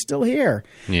Gibb. He's still here.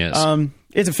 Yes.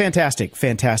 It's a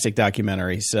fantastic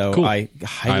documentary. So cool. I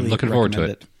highly I'm looking forward to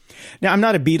recommend it. Now, I'm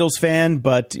not a Beatles fan,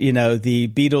 but, the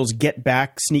Beatles Get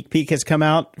Back sneak peek has come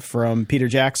out from Peter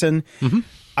Jackson. Mm-hmm.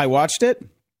 I watched it.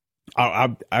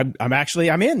 I'm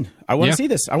in. I want to see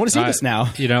this. I want to see this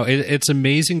now. It's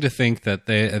amazing to think that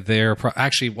they're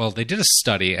they did a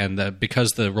study, and because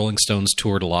the Rolling Stones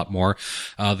toured a lot more,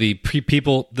 the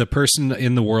person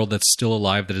in the world that's still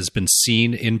alive that has been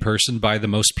seen in person by the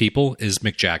most people is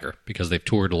Mick Jagger, because they've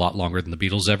toured a lot longer than the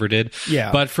Beatles ever did.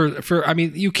 Yeah. But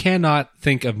you cannot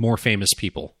think of more famous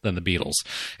people than the Beatles,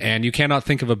 and you cannot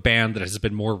think of a band that has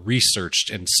been more researched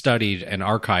and studied and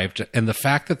archived, and the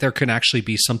fact that there can actually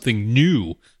be something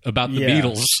new about the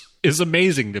Beatles is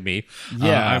amazing to me.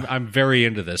 Yeah. I'm very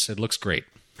into this. It looks great.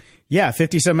 Yeah,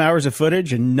 50 some hours of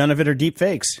footage and none of it are deep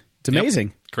fakes. It's amazing.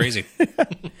 Yep. Crazy.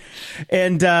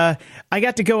 And I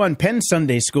got to go on Penn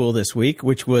Sunday School this week,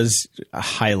 which was a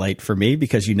highlight for me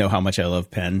because you know how much I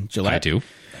love Penn Jillette. I do.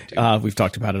 We've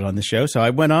talked about it on the show. So I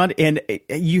went on, and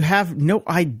you have no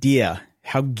idea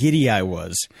how giddy I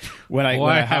was when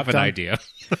I have an idea.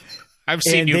 I've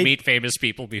seen you meet famous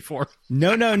people before.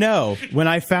 No. When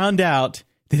I found out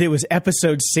that it was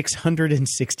episode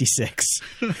 666,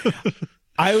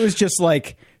 I was just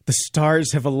like, the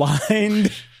stars have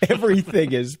aligned.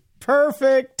 Everything is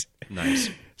perfect. Nice.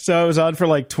 So I was on for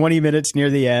like 20 minutes near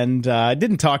the end. I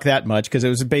didn't talk that much because it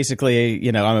was basically,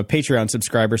 I'm a Patreon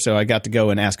subscriber, so I got to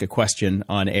go and ask a question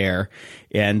on air,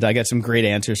 and I got some great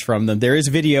answers from them. There is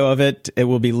video of it. It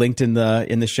will be linked in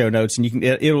the show notes, and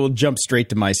it will jump straight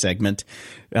to my segment.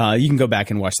 You can go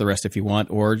back and watch the rest if you want,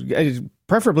 or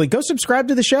preferably go subscribe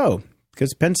to the show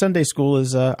because Penn Sunday School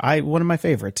is one of my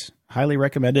favorites. Highly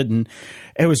recommended, and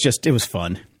it was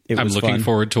fun. I'm looking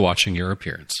forward to watching your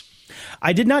appearance.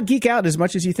 I did not geek out as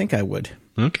much as you think I would.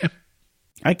 Okay.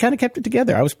 I kind of kept it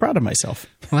together. I was proud of myself.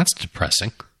 Well, that's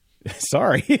depressing.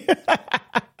 Sorry.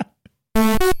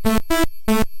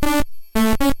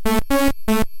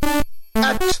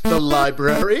 At the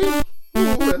library.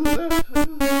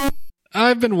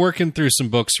 I've been working through some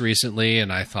books recently,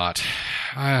 and I thought,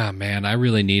 man, I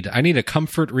need a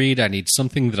comfort read. I need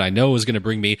something that I know is going to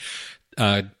bring me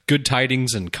good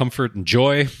tidings and comfort and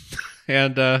joy.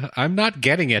 And I'm not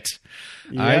getting it.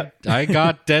 Yep. I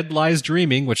got Dead Lies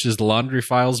Dreaming, which is the Laundry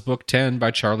Files Book 10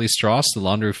 by Charlie Stross. The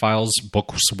Laundry Files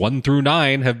Books 1 through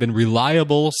 9 have been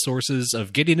reliable sources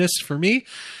of giddiness for me.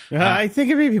 I think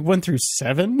it may be 1 through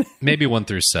 7. Maybe 1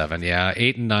 through 7, yeah.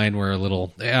 8 and 9 were a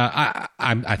little...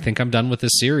 I think I'm done with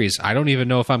this series. I don't even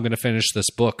know if I'm going to finish this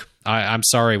book. I'm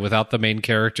sorry, without the main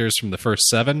characters from the first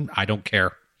 7, I don't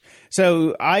care.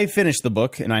 So I finished the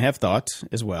book, and I have thoughts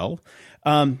as well.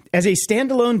 As a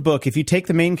standalone book, if you take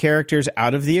the main characters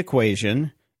out of the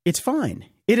equation, it's fine.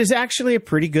 It is actually a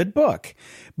pretty good book.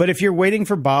 But if you're waiting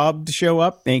for Bob to show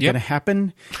up, ain't going to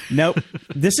happen. Nope.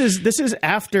 This is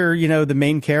after, the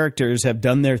main characters have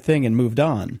done their thing and moved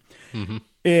on. Mm-hmm.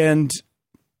 And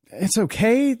it's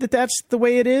okay that that's the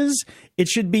way it is. It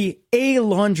should be a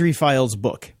Laundry Files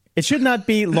book. It should not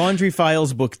be Laundry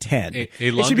Files Book 10. It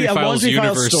should be a Laundry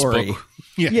Files story. Book.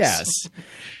 Yes.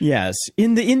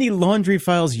 In the Laundry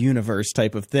Files universe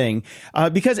type of thing.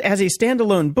 Because as a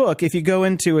standalone book, if you go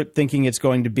into it thinking it's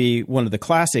going to be one of the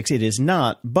classics, it is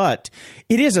not. But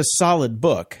it is a solid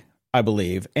book, I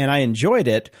believe, and I enjoyed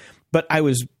it. But I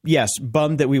was,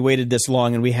 bummed that we waited this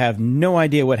long and we have no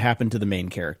idea what happened to the main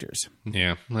characters.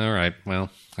 Yeah. All right. Well,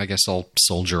 I guess I'll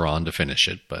soldier on to finish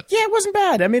it. But yeah, it wasn't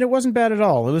bad. I mean, it wasn't bad at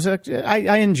all. It was.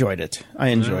 I enjoyed it. I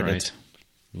enjoyed it.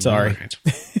 Sorry.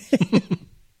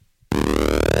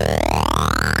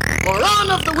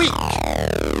 Moron of the week.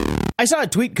 I saw a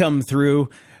tweet come through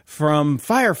from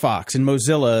Firefox and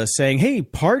Mozilla saying, hey,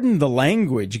 pardon the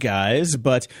language, guys,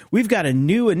 but we've got a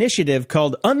new initiative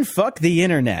called Unfuck the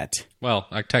Internet. Well,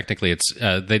 technically, it's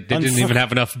they didn't even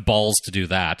have enough balls to do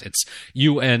that. It's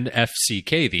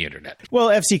UNFCK, the Internet. Well,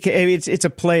 FCK, it's a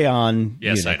play on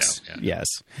Yes, Unix. I know. Yeah.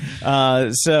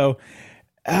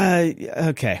 Yes.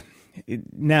 Okay.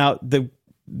 Now,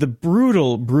 the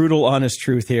brutal honest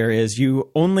truth here is you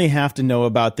only have to know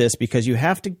about this because you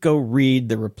have to go read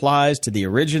the replies to the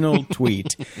original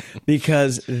tweet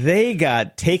because they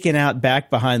got taken out back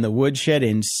behind the woodshed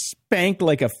and spanked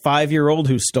like a 5-year-old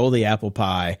who stole the apple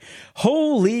pie.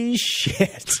 Holy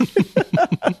shit.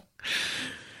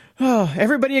 Oh,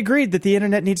 everybody agreed that the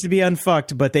internet needs to be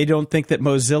unfucked, but they don't think that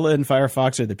Mozilla and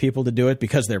Firefox are the people to do it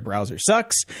because their browser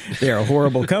sucks. They're a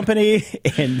horrible company,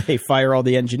 and they fire all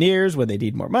the engineers when they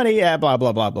need more money, blah,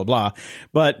 blah, blah, blah, blah.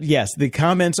 But yes, the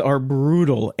comments are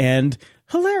brutal and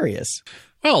hilarious.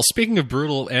 Well, speaking of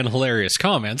brutal and hilarious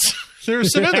comments, there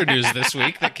was some other news this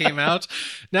week that came out.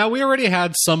 Now, we already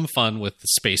had some fun with the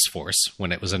Space Force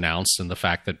when it was announced and the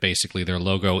fact that basically their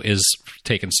logo is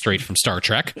taken straight from Star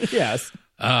Trek. Yes.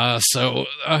 So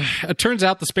it turns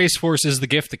out the Space Force is the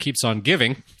gift that keeps on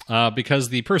giving because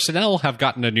the personnel have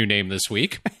gotten a new name this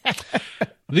week.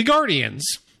 The Guardians.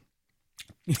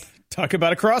 Talk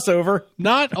about a crossover.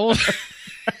 Not only...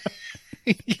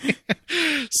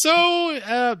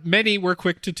 So many were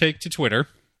quick to take to Twitter.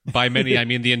 By many, I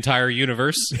mean the entire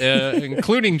universe,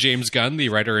 including James Gunn, the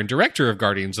writer and director of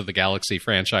Guardians of the Galaxy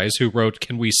franchise, who wrote,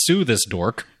 "Can we sue this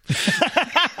dork?"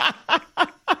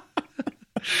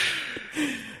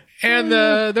 And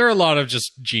there are a lot of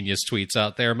just genius tweets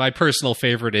out there. My personal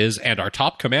favorite is, "And our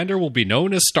top commander will be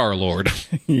known as Star-Lord."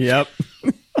 Yep.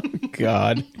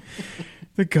 God.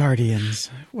 The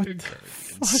Guardians. What the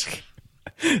fuck?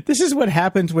 This is what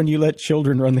happens when you let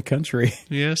children run the country.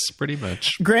 Yes, pretty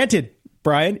much. Granted,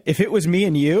 Brian, if it was me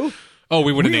and you... Oh,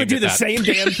 we would do the same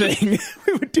damn thing.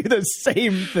 We would do the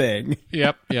same thing.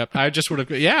 Yep. I just would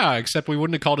have, except we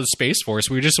wouldn't have called it Space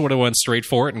Force. We just would have went straight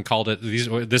for it and called it,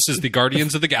 this is the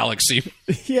Guardians of the Galaxy.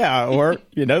 Yeah, or,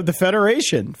 the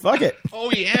Federation. Fuck it. Oh,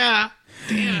 yeah.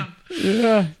 Damn.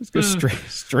 Yeah, let's go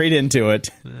straight into it.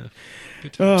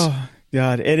 Good times. Oh,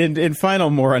 God. And in final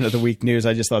moron of the week news,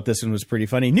 I just thought this one was pretty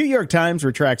funny. New York Times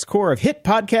retracts core of hit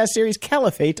podcast series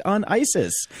Caliphate on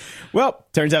ISIS. Well,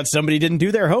 turns out somebody didn't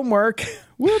do their homework.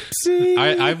 Whoopsie.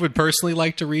 I would personally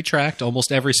like to retract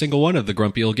almost every single one of the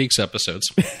Grumpy Old Geeks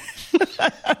episodes.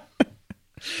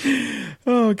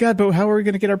 Oh, God, but how are we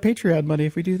going to get our Patreon money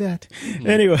if we do that?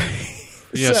 Anyway.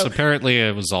 Yes, So- apparently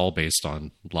it was all based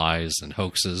on lies and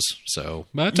hoaxes. So,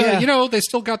 but, Yeah. they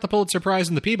still got the Pulitzer Prize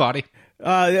and the Peabody.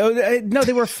 No,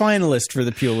 they were finalists for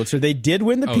the Pulitzer. They did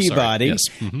win the Peabody. Yes.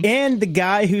 Mm-hmm. And the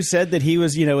guy who said that he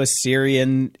was, a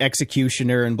Syrian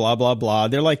executioner and blah, blah, blah.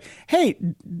 They're like, hey,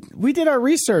 we did our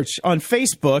research on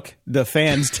Facebook. The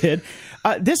fans did.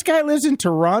 This guy lives in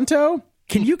Toronto.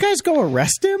 Can you guys go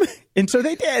arrest him? And so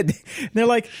they did. And they're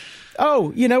like,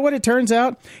 oh, you know what? It turns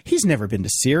out he's never been to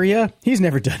Syria. He's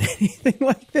never done anything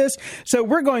like this. So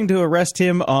we're going to arrest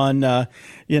him on,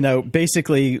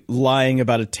 basically lying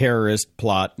about a terrorist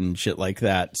plot and shit like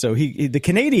that. So the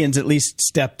Canadians at least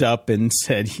stepped up and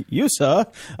said, you, sir,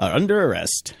 are under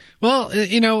arrest. Well,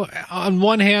 on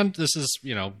one hand, this is,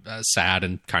 sad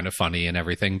and kind of funny and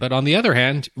everything. But on the other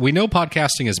hand, we know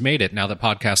podcasting has made it now that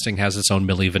podcasting has its own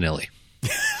Milli Vanilli.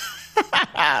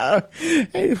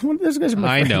 Hey, one of those guys are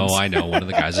my I friends. know. One of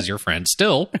the guys is your friend.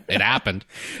 Still, it happened.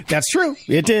 That's true.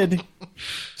 It did.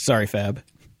 Sorry, Fab.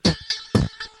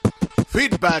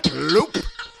 Feedback loop.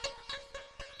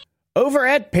 Over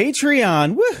at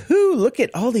Patreon. Woohoo! Look at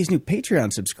all these new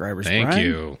Patreon subscribers, Thank Brian.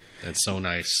 you. That's so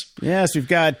nice. Yes, we've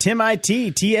got Tim IT,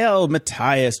 TL,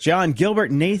 Matthias, John,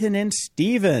 Gilbert, Nathan, and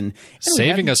Steven.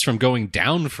 Saving us from going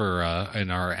down for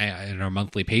in our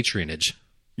monthly patronage.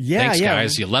 Thanks,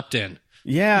 guys. You leapt in.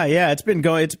 Yeah. It's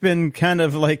been kind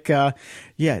of like,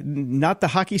 not the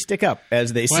hockey stick up,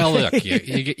 as they say. Well, look,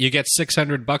 you get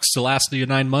 $600 to last you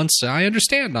 9 months. I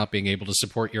understand not being able to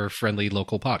support your friendly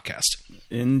local podcast.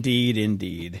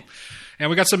 Indeed. And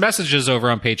we got some messages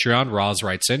over on Patreon. Roz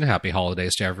writes in, happy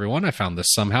holidays to everyone. I found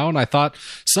this somehow, and I thought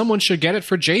someone should get it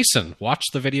for Jason. Watch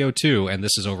the video, too. And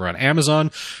this is over on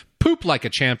Amazon. Poop Like a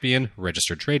Champion,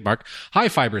 registered trademark, high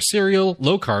fiber cereal,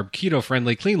 low carb, keto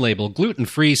friendly, clean label, gluten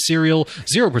free cereal,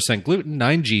 0% gluten,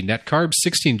 9G net carbs,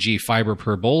 16G fiber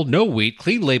per bowl, no wheat,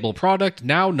 clean label product,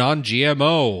 now non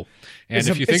GMO. And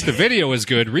if you think the video is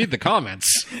good, read the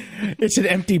comments. It's an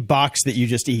empty box that you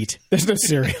just eat. There's no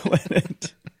cereal in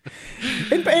it.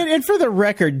 And for the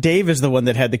record, Dave is the one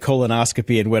that had the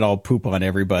colonoscopy and went all poop on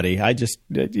everybody.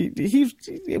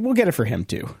 We'll get it for him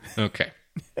too. Okay.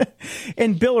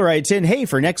 And Bill writes in, hey,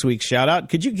 for next week's shout out,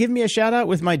 could you give me a shout out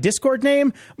with my Discord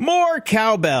name? More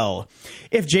cowbell.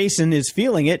 If Jason is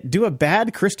feeling it, do a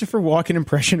bad Christopher Walken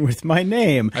impression with my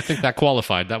name. I think that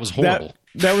qualified. That was horrible.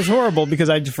 That was horrible because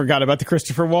I forgot about the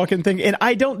Christopher Walken thing, and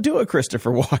I don't do a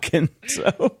Christopher Walken.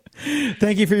 So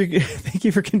thank you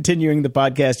for continuing the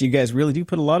podcast. You guys really do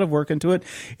put a lot of work into it,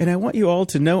 and I want you all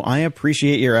to know I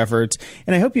appreciate your efforts,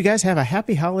 and I hope you guys have a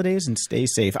happy holidays and stay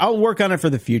safe. I'll work on it for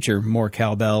the future. More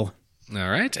cowbell. All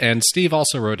right. And Steve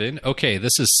also wrote in, okay,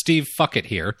 this is Steve Fuckett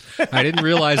here. I didn't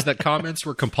realize that comments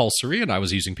were compulsory, and I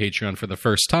was using Patreon for the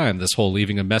first time. This whole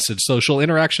leaving a message social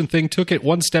interaction thing took it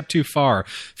one step too far.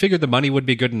 Figured the money would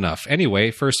be good enough.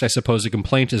 Anyway, first I suppose a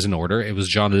complaint is in order. It was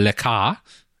John Le Carre,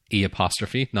 E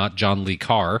apostrophe, not John Lee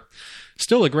Carr.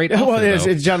 Still a great author, Well, though.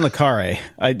 it's John Le Carre.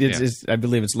 I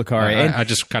believe it's Le Carre. I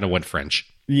just kind of went French.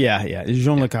 Yeah, it's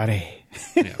Jean Le Carre.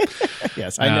 Yeah.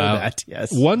 Yes, I know that.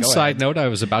 Yes. One Go side ahead. note, I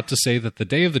was about to say that The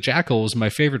Day of the Jackal was my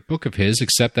favorite book of his,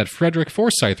 except that Frederick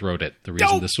Forsyth wrote it. The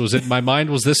reason this was in my mind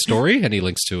was this story, and he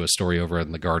links to a story over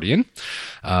in The Guardian.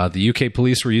 The UK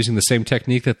police were using the same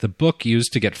technique that the book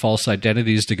used to get false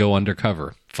identities to go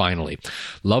undercover. Finally.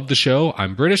 Love the show.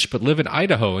 I'm British, but live in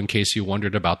Idaho, in case you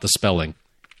wondered about the spelling.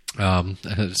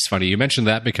 It's funny you mentioned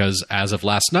that because as of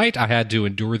last night, I had to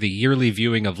endure the yearly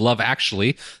viewing of Love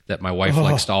Actually that my wife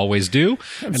likes to always do.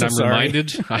 I'm sorry.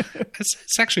 reminded,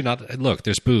 it's actually not, look,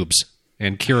 there's boobs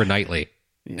and Keira Knightley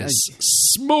is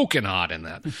smoking hot in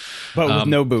that. But with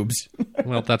no boobs.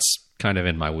 Well, that's kind of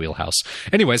in my wheelhouse.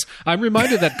 Anyways, I'm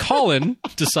reminded that Colin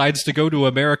decides to go to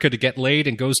America to get laid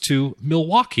and goes to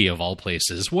Milwaukee of all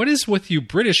places. What is with you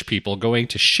British people going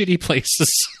to shitty places?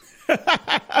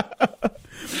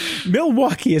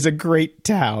 Milwaukee is a great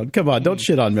town. Come on, don't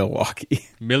shit on Milwaukee.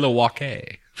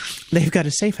 Milwaukee. They've got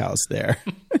a safe house there.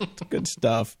 It's good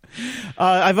stuff.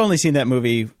 I've only seen that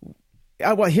movie.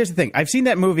 Well, here's the thing. I've seen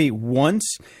that movie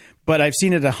once, but I've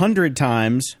seen it 100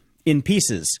 times in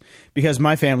pieces because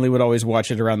my family would always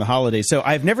watch it around the holidays. So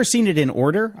I've never seen it in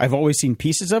order. I've always seen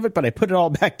pieces of it, but I put it all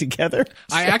back together.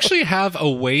 I actually have a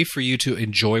way for you to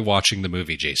enjoy watching the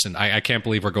movie, Jason. I can't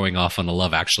believe we're going off on a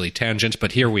Love Actually tangent,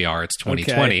 but here we are. It's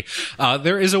 2020. Okay.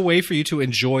 There is a way for you to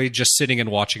enjoy just sitting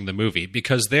and watching the movie,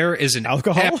 because there is an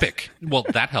epic, well,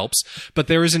 that helps, but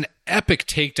there is an epic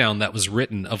takedown that was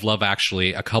written of Love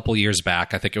Actually a couple years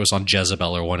back. I think it was on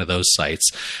Jezebel or one of those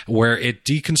sites, where it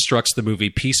deconstructs the movie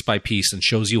piece by piece and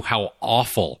shows you how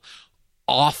awful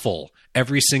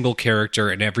every single character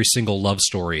and every single love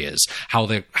story is,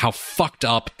 how fucked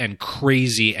up and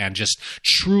crazy and just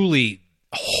truly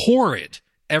horrid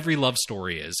every love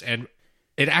story is. And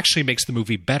it actually makes the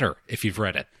movie better if you've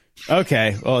read it.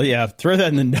 Okay. Well, yeah, throw that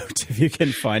in the notes if you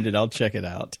can find it. I'll check it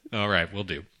out. All right, we'll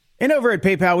do. And over at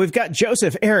PayPal, we've got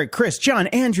Joseph, Eric, Chris, John,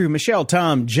 Andrew, Michelle,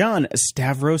 Tom, John,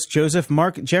 Stavros, Joseph,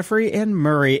 Mark, Jeffrey, and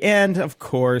Murray. And, of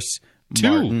course,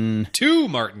 Martin. Two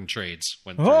Martin trades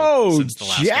went through since the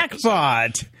last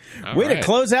jackpot. Way to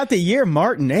close out the year,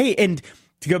 Martin. Hey, and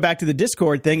to go back to the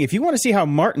Discord thing, if you want to see how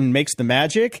Martin makes the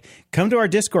magic, come to our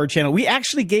Discord channel. We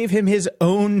actually gave him his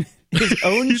own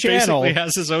channel. He basically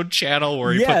has his own channel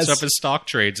where he puts up his stock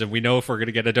trades, and we know if we're going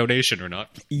to get a donation or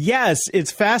not. Yes,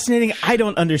 it's fascinating. I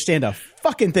don't understand a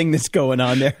fucking thing that's going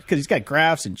on there, because he's got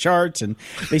graphs and charts, and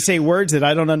they say words that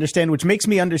I don't understand, which makes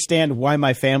me understand why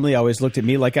my family always looked at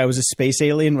me like I was a space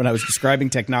alien when I was describing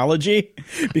technology,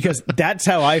 because that's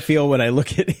how I feel when I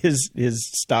look at his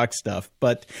stock stuff.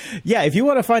 But yeah, if you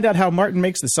want to find out how Martin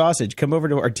makes the sausage, come over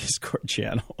to our Discord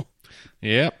channel.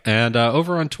 Yep, and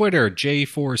over on Twitter,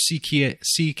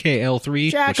 J4CKL3,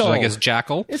 Jackal. which is, I guess,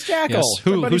 Jackal. It's Jackal. Yes,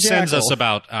 who sends us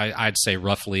about, I'd say,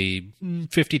 roughly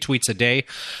 50 tweets a day.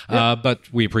 Yep.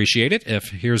 But we appreciate it.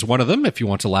 Here's one of them. If you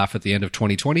want to laugh at the end of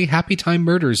 2020, Happy Time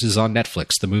Murders is on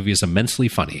Netflix. The movie is immensely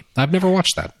funny. I've never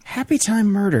watched that. Happy Time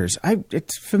Murders.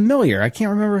 It's familiar. I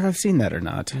can't remember if I've seen that or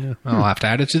not. Yeah, I'll have to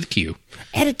add it to the queue.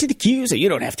 Add it to the queue so you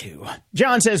don't have to.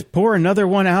 John says, pour another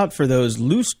one out for those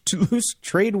loose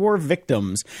trade war victims.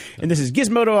 And this is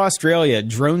Gizmodo Australia.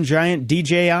 Drone giant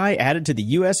DJI added to the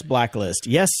U.S. blacklist.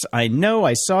 Yes, I know.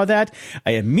 I saw that.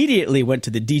 I immediately went to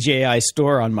the DJI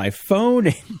store on my phone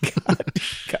and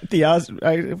got the... I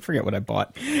forget what I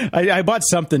bought. I bought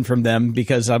something from them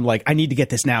because I'm like, I need to get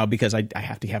this now because I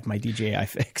have to have my DJI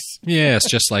fix. Yeah,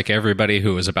 it's just like everybody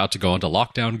who is about to go into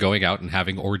lockdown, going out and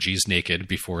having orgies naked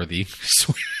before the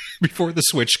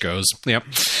Switch goes. Yep.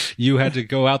 You had to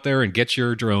go out there and get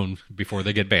your drone before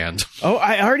they get banned. Oh,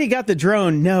 I already got the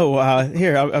drone. No,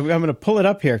 here, I'm going to pull it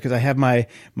up here because I have my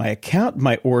account,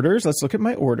 my orders. Let's look at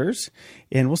my orders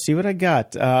and we'll see what I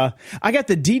got. I got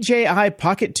the DJI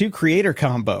Pocket 2 Creator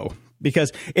Combo.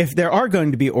 Because if there are going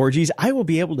to be orgies, I will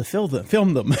be able to film them. Fill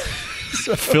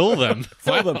them?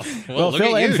 Fill them. Well,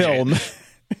 fill and film.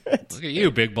 Look at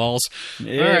you, big balls.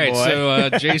 Yeah, all right, boy.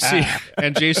 so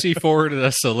JC forwarded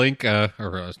us a link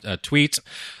or a tweet.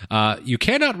 You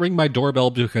cannot ring my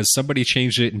doorbell because somebody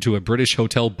changed it into a British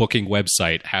hotel booking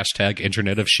website. #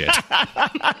 Internet of Shit.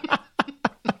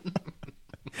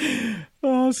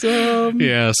 Awesome.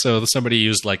 Yeah, so somebody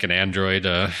used like an Android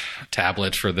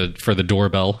tablet for the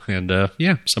doorbell, and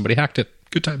somebody hacked it.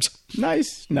 Good times.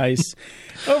 Nice.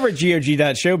 Over at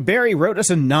GOG.show, Barry wrote us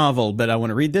a novel, but I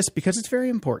want to read this because it's very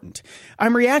important.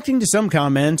 I'm reacting to some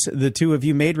comments the two of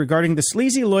you made regarding the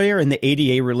sleazy lawyer and the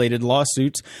ADA-related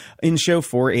lawsuits in show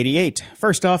 488.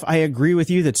 First off, I agree with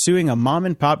you that suing a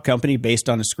mom-and-pop company based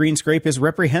on a screen scrape is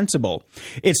reprehensible.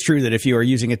 It's true that if you are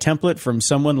using a template from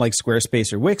someone like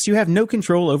Squarespace or Wix, you have no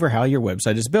control over how your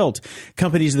website is built.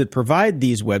 Companies that provide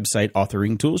these website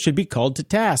authoring tools should be called to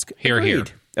task. Here.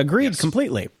 Agreed, yes.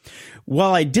 Completely.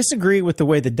 While I disagree with the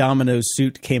way the Domino's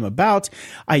suit came about,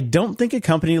 I don't think a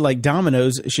company like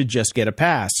Domino's should just get a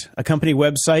pass. A company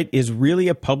website is really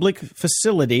a public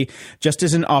facility, just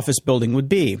as an office building would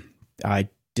be. I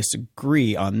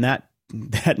disagree on that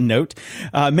note.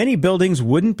 Many buildings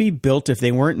wouldn't be built if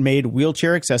they weren't made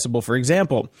wheelchair accessible, for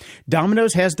example.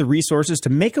 Domino's has the resources to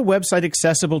make a website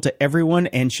accessible to everyone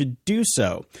and should do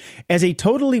so. As a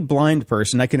totally blind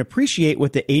person, I can appreciate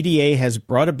what the ADA has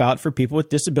brought about for people with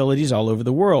disabilities all over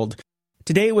the world.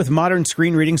 Today, with modern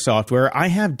screen reading software, I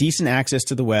have decent access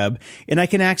to the web, and I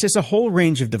can access a whole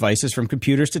range of devices from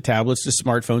computers to tablets to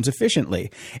smartphones efficiently.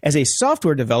 As a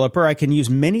software developer, I can use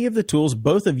many of the tools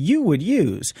both of you would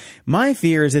use. My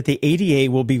fear is that the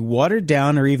ADA will be watered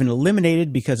down or even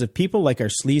eliminated because of people like our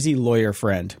sleazy lawyer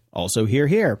friend. Also,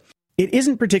 hear. It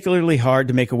isn't particularly hard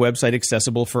to make a website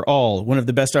accessible for all. One of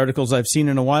the best articles I've seen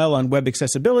in a while on web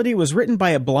accessibility was written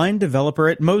by a blind developer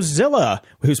at Mozilla,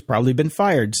 who's probably been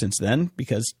fired since then,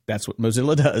 because that's what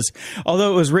Mozilla does.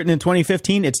 Although it was written in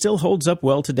 2015, it still holds up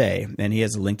well today, and he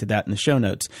has a link to that in the show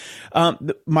notes.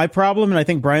 My problem, and I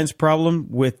think Brian's problem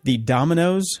with the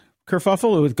Domino's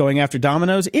kerfuffle, with going after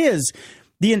Domino's, is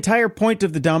the entire point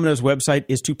of the Domino's website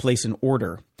is to place an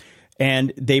order.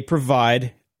 And they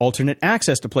provide alternate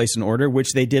access to place an order,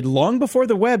 which they did long before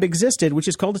the web existed, which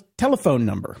is called a telephone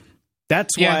number.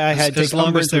 That's why I had to take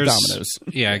umbrage to Domino's.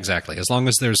 Yeah, exactly. As long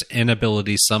as there's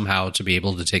inability somehow to be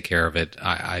able to take care of it,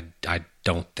 I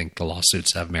don't think the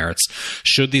lawsuits have merits.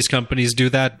 Should these companies do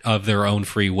that of their own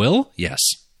free will? Yes.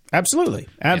 Absolutely.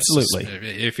 Absolutely. Yes.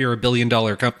 If you're a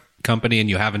billion-dollar company and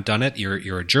you haven't done it,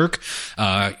 you're a jerk.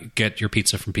 Get your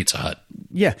pizza from Pizza Hut.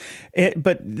 Yeah,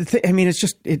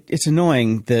 it's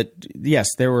annoying that yes,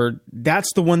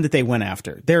 that's the one that they went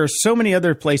after. There are so many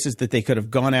other places that they could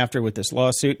have gone after with this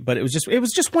lawsuit, but it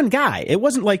was just one guy. It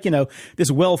wasn't like,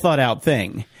 this well thought out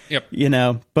thing. Yep.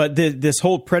 But this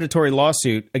whole predatory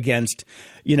lawsuit against,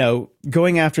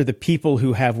 going after the people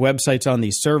who have websites on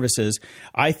these services,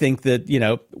 I think that,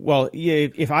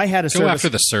 if I had a service, go after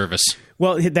the service.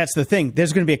 Well, that's the thing.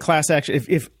 There's going to be a class action.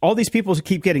 If all these people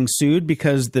keep getting sued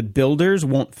because the builders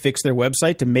won't fix their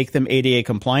website to make them ADA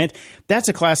compliant, that's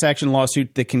a class action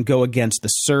lawsuit that can go against the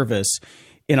service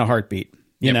in a heartbeat.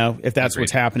 If that's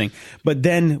what's happening. But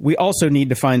then we also need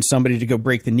to find somebody to go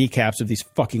break the kneecaps of these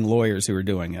fucking lawyers who are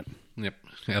doing it. Yep.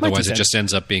 Otherwise, it just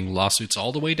ends up being lawsuits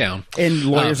all the way down. And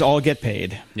lawyers all get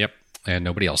paid. Yep. And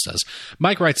nobody else does.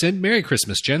 Mike writes in, Merry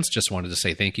Christmas, gents. Just wanted to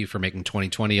say thank you for making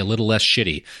 2020 a little less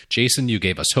shitty. Jason, you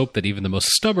gave us hope that even the most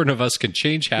stubborn of us can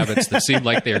change habits that seem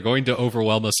like they are going to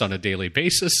overwhelm us on a daily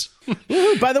basis.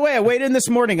 By the way, I weighed in this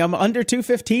morning. I'm under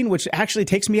 215, which actually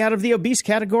takes me out of the obese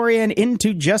category and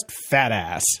into just fat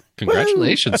ass.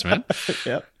 Congratulations, man.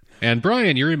 Yep. And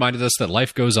Brian, you reminded us that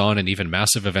life goes on and even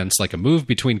massive events like a move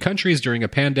between countries during a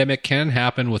pandemic can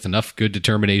happen with enough good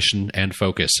determination and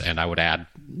focus. And I would add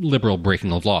liberal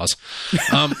breaking of laws.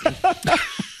 Well,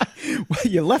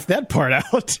 you left that part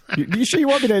out. You sure you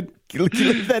want me to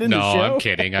leave that in the show? No, I'm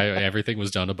kidding. Everything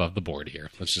was done above the board here.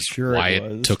 That's just why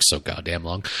it took so goddamn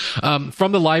long.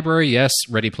 From the library, yes,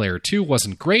 Ready Player 2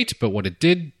 wasn't great, but what it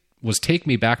did was take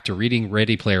me back to reading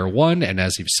Ready Player One, and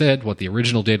as you've said, what the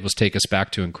original did was take us back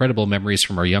to incredible memories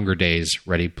from our younger days.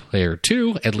 Ready Player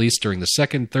 2, at least during the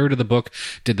second third of the book,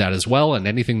 did that as well, and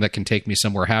anything that can take me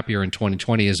somewhere happier in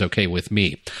 2020 is okay with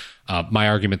me. My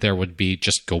argument there would be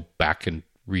just go back and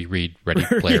reread Ready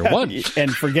Player One.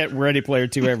 And forget Ready Player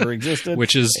 2 ever existed.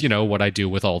 Which is, what I do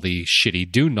with all the shitty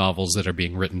Dune novels that are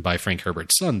being written by Frank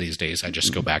Herbert's son these days. I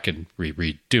just go back and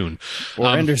reread Dune. Or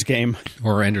Ender's Game.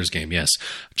 Or Ender's Game, yes.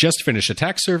 Just finished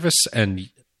Attack Surface, and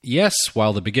yes,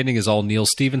 while the beginning is all Neil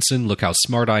Stephenson, Look How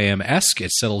Smart I Am-esque,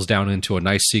 it settles down into a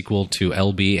nice sequel to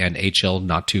LB and HL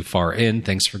not too far in.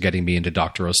 Thanks for getting me into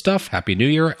Doctorow stuff. Happy New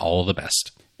Year. All the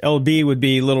best. LB would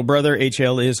be Little Brother.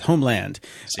 HL is Homeland.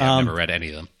 See, I've never read any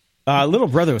of them. Little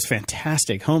Brother was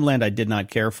fantastic. Homeland I did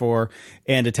not care for.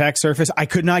 And Attack Surface, I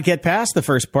could not get past the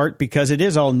first part because it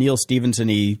is all Neil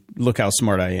Stephenson-y, Look How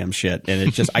Smart I Am shit. And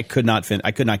it just, I could not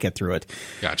get through it.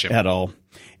 Gotcha. At all.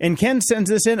 And Ken sends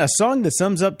this in, a song that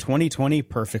sums up 2020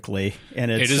 perfectly. And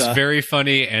it is very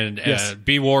funny. And yes.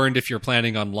 Be warned, if you're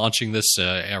planning on launching this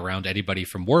around anybody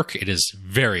from work, it is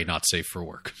very not safe for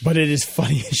work. But it is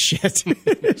funny as shit.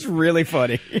 It's really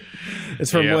funny.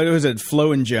 It's from, what was it,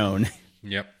 Flo and Joan.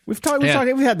 Yep. We've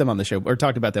had them on the show, or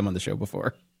talked about them on the show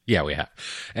before. Yeah, we have.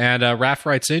 And Raph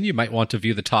writes in, you might want to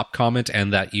view the top comment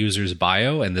and that user's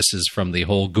bio, and this is from the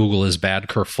whole Google is bad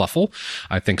kerfluffle.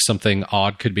 I think something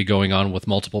odd could be going on with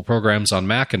multiple programs on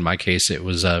Mac. In my case, it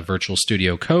was Virtual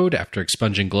Studio Code. After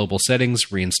expunging global settings,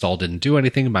 reinstall didn't do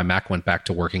anything. My Mac went back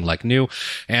to working like new.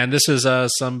 And this is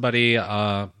somebody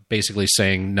basically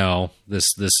saying, no, this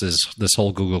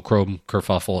whole Google Chrome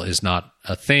kerfuffle is not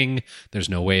a thing. There's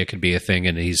no way it could be a thing,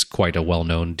 and he's quite a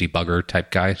well-known debugger type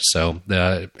guy. So,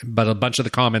 but a bunch of the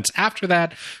comments after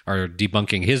that are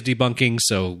debunking his debunking,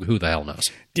 so who the hell knows?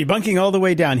 Debunking all the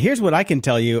way down. Here's what I can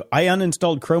tell you. I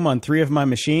uninstalled Chrome on 3 of my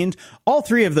machines. All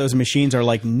 3 of those machines are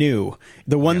like new.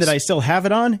 The one that I still have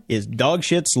it on is dog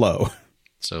shit slow.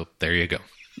 So there you go.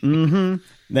 Mm-hmm.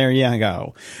 There you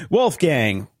go.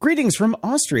 Wolfgang, greetings from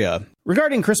Austria.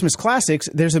 Regarding Christmas classics,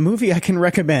 there's a movie I can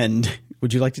recommend.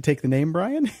 Would you like to take the name,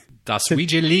 Brian? Das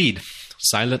Ouija Lied,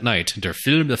 Silent Night, der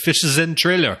Film, the Fishes and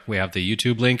Trailer. We have the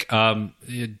YouTube link.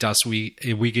 Das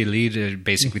Ouija Lied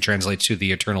basically translates to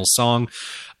the Eternal Song.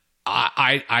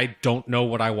 I don't know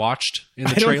what I watched in the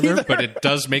I don't trailer, either. but it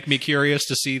does make me curious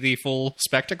to see the full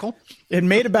spectacle. It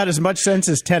made about as much sense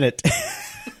as Tenet.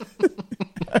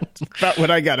 That's about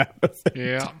what I got out of it.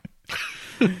 Yeah.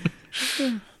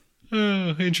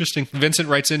 Interesting. Vincent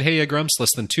writes in, hey, Grumps,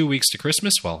 less than 2 weeks to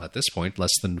Christmas. Well, at this point,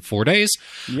 less than 4 days.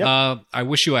 Yep. I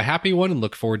wish you a happy one and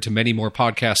look forward to many more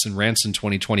podcasts and rants in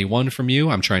 2021 from you.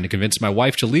 I'm trying to convince my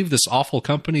wife to leave this awful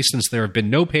company since there have been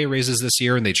no pay raises this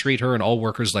year and they treat her and all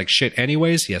workers like shit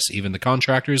anyways. Yes, even the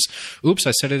contractors. Oops,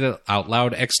 I said it out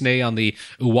loud. Ex-nay on the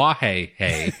uwahe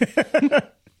hey.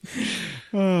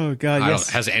 Oh, God, yes.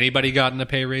 Has anybody gotten a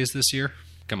pay raise this year?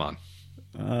 Come on.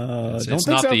 It's don't think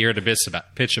not so. the year to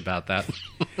pitch about that.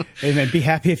 Hey, man, be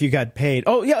happy if you got paid.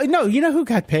 Oh, yeah, no, you know who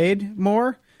got paid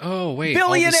more? Oh, wait.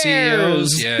 Billionaires! All the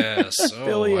CEOs, yes. Oh,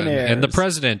 Billionaires. and the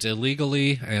president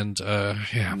illegally, and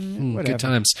whatever. good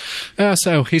times.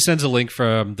 So he sends a link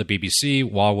from the BBC.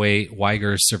 Huawei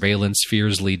Weiger surveillance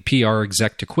fears lead PR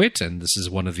exec to quit, and this is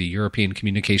one of the European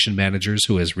communication managers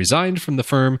who has resigned from the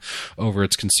firm over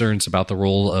its concerns about the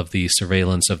role of the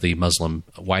surveillance of the Muslim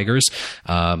Uigurs.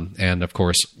 And of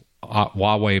course,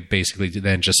 Huawei basically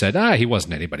then just said, he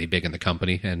wasn't anybody big in the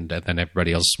company. And then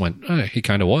everybody else went, he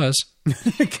kind of was.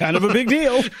 Kind of a big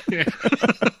deal.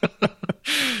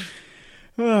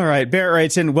 All right. Barrett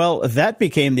writes in, well, that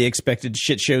became the expected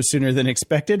shit show sooner than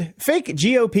expected. Fake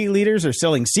GOP leaders are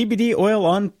selling CBD oil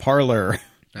on Parler.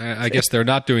 I guess they're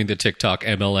not doing the TikTok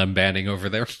MLM banning over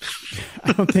there.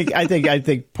 I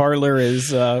think Parler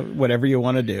is whatever you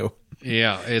want to do.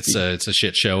 Yeah, it's a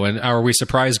shit show. And are we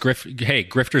surprised?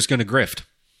 Grifter's going to grift.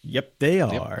 Yep, they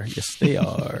are. Yep. Yes, they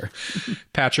are.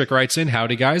 Patrick writes in,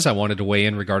 howdy guys, I wanted to weigh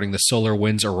in regarding the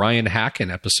SolarWinds Orion hack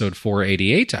in episode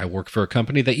 488. I work for a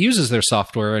company that uses their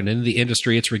software, and in the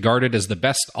industry it's regarded as the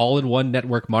best all-in-one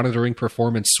network monitoring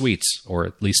performance suites, or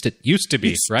at least it used to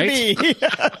be, right?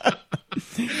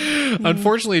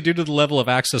 Unfortunately, due to the level of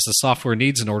access the software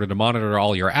needs in order to monitor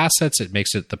all your assets, it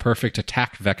makes it the perfect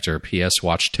attack vector. P.S.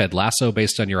 Watch Ted Lasso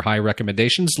based on your high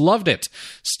recommendations. Loved it.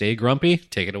 Stay grumpy.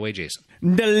 Take it away, Jason.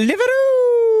 Deliveroo!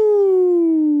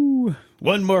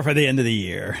 One more for the end of the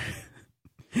year.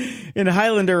 And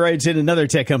Highlander writes in, another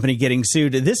tech company getting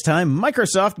sued. This time,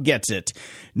 Microsoft gets it.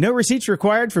 No receipts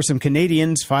required for some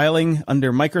Canadians filing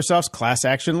under Microsoft's class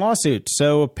action lawsuit.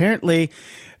 So apparently,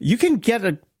 you can get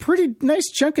a pretty nice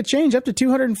chunk of change, up to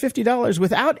 $250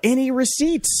 without any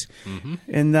receipts. Mm-hmm.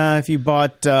 And if you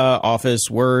bought Office,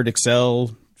 Word,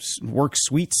 Excel, Work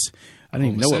Suites, I don't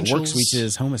even know what Work Suites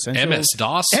is. Home Essentials.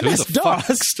 MS-DOS? MS-DOS? Who the fuck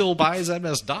still buys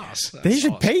MS-DOS? They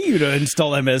should pay you to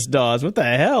install MS-DOS. What the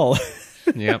hell?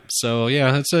 Yep. So,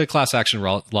 yeah, it's a class action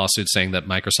lawsuit saying that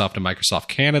Microsoft and Microsoft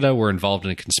Canada were involved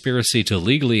in a conspiracy to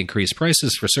illegally increase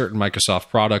prices for certain Microsoft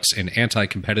products and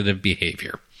anti-competitive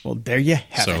behavior. Well, there you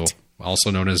have it. Also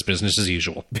known as business as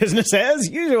usual. Business as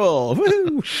usual.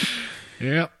 Woo!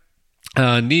 Yeah.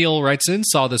 Neil writes in,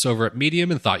 saw this over at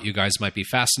Medium and thought you guys might be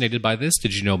fascinated by this.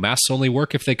 Did you know masks only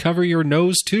work if they cover your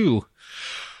nose too?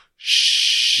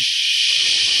 Shocking.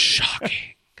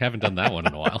 Haven't done that one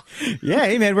in a while. Yeah,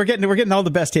 hey man, we're getting all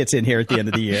the best hits in here at the end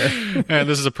of the year. And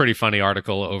this is a pretty funny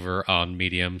article over on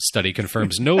Medium. Study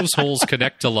confirms nose holes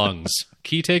connect to lungs.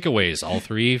 Key takeaways: all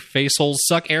 3 face holes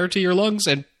suck air to your lungs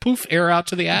and poof air out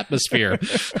to the atmosphere.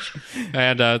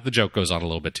 And the joke goes on a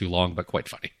little bit too long, but quite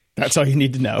funny. That's all you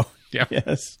need to know. Yeah.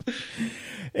 Yes.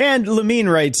 And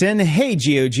Lamine writes in, hey,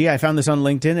 GOG, I found this on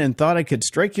LinkedIn and thought I could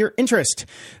strike your interest.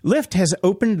 Lyft has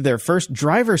opened their first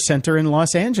driver center in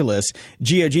Los Angeles.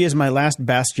 GOG is my last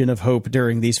bastion of hope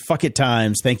during these fuck it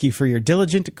times. Thank you for your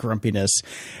diligent grumpiness.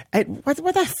 What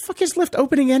the fuck is Lyft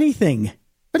opening anything?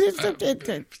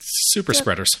 Super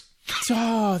spreaders.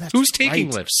 Oh, that's Who's taking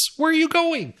right. lifts? Where are you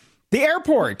going? The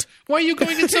airport. Why are you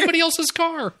going in somebody else's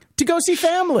car? To go see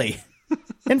family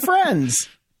and friends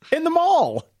in the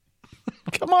mall.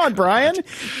 Come on, Brian.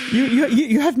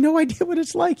 You have no idea what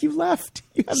it's like. You left.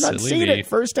 You have not seen it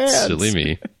firsthand. Silly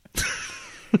me.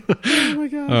 Oh, my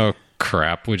God. Oh,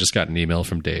 crap. We just got an email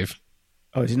from Dave.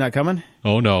 Oh, is he not coming?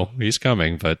 Oh, no. He's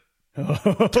coming, but...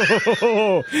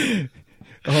 Oh,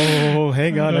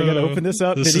 hang on. I got to open this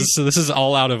up. This is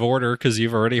all out of order because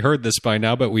you've already heard this by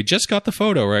now, but we just got the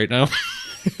photo right now.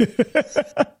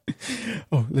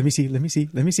 Oh, let me see.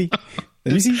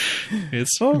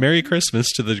 It's Merry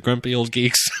Christmas to the grumpy old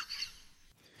geeks.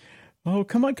 Oh,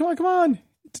 come on.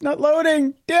 It's not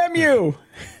loading. Damn you.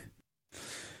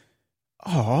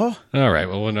 Oh. All right.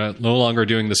 Well, we're no longer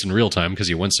doing this in real time because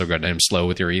you went so goddamn slow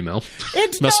with your email.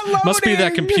 It's not loading. Must be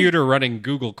that computer running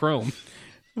Google Chrome.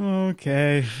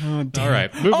 Okay. Oh, damn. All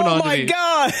right. Moving on to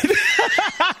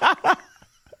God.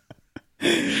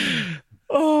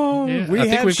 Oh, Yeah, I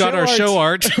think we've got our show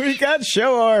art. We got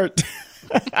show art.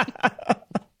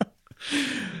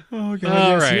 Oh, God.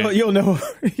 All yes, right. You'll know.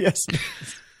 Yes.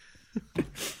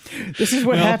 This is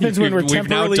what happens when we're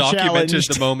temporarily We've now documented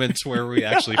challenged. the moments where we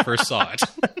actually first saw it.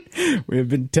 We have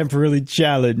been temporarily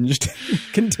challenged.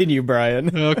 Continue,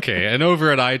 Brian. Okay, and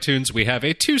over at iTunes, we have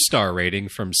a 2-star rating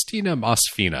from Stina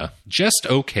Mosfina. Just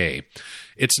okay.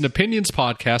 It's an opinions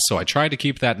podcast, so I try to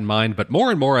keep that in mind, but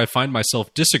more and more I find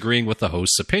myself disagreeing with the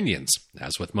host's opinions.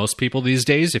 As with most people these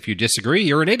days, if you disagree,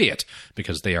 you're an idiot,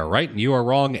 because they are right and you are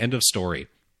wrong, end of story.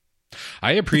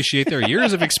 I appreciate their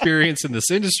years of experience in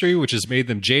this industry, which has made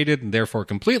them jaded and therefore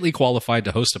completely qualified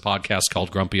to host a podcast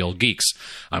called Grumpy Old Geeks.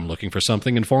 I'm looking for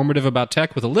something informative about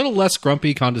tech with a little less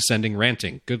grumpy, condescending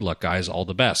ranting. Good luck, guys. All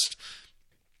the best.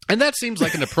 And that seems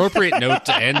like an appropriate note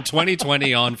to end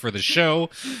 2020 on for the show.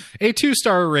 A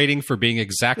 2-star rating for being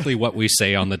exactly what we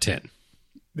say on the tin.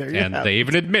 There you And have they it.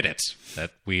 even admit it,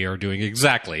 that we are doing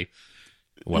exactly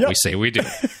what we say we do.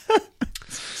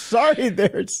 Sorry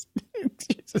there.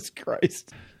 Jesus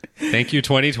Christ. Thank you,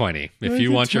 2020. If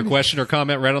you want your question or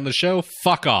comment read on the show,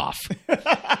 fuck off.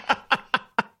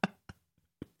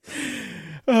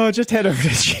 Oh, just head over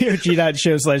to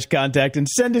gog.show/contact and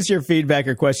send us your feedback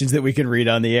or questions that we can read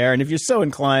on the air. And if you're so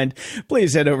inclined,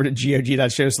 please head over to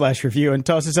gog.show/review and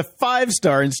toss us a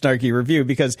 5-star and snarky review,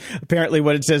 because apparently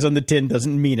what it says on the tin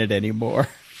doesn't mean it anymore.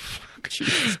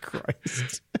 Jesus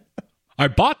Christ. I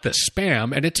bought this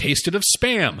spam and it tasted of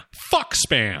spam. Fuck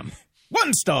spam.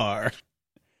 1 star.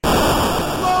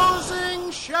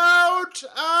 Closing shout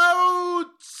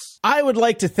outs. I would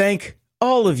like to thank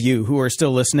all of you who are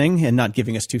still listening and not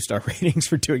giving us 2-star ratings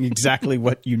for doing exactly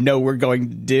what you know we're going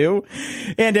to do,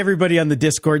 and everybody on the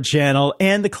Discord channel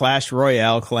and the Clash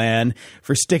Royale clan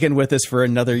for sticking with us for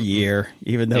another year,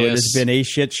 even though it has been a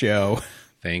shit show.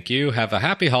 Thank you. Have a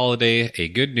happy holiday, a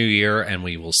good new year, and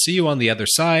we will see you on the other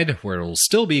side, where it will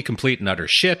still be complete and utter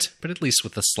shit, but at least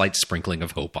with a slight sprinkling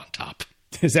of hope on top.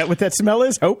 Is that what that smell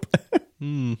is? Hope?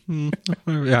 I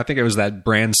think it was that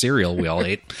brand cereal we all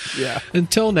ate. Yeah.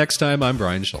 Until next time, I'm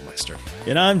Brian Schulmeister.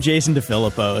 And I'm Jason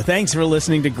DeFilippo. Thanks for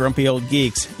listening to Grumpy Old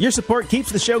Geeks. Your support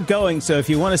keeps the show going, so if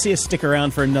you want to see us stick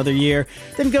around for another year,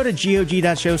 then go to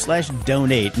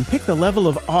gog.show/donate and pick the level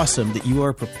of awesome that you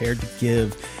are prepared to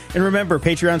give. And remember,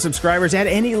 Patreon subscribers at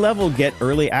any level get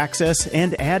early access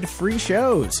and ad-free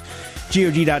shows.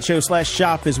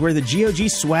 GOG.show/shop is where the GOG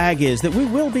swag is that we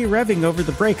will be revving over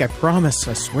the break. I promise.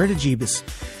 I swear to Jeebus.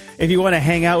 If you want to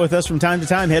hang out with us from time to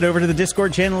time, head over to the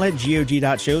Discord channel at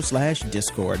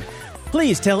GOG.show/Discord.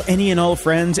 Please tell any and all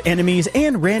friends, enemies,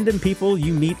 and random people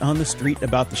you meet on the street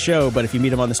about the show. But if you meet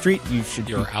them on the street, you should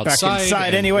You're be outside. back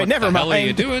inside anyway. What Never the mind. hell are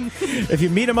you doing? If you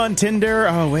meet them on Tinder,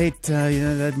 oh wait,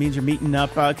 that means you're meeting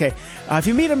up. Okay, if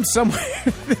you meet them somewhere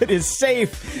that is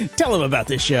safe, tell them about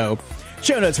this show.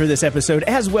 Show notes for this episode,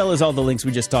 as well as all the links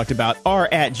we just talked about, are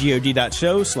at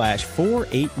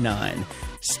gog.show/489.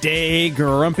 Stay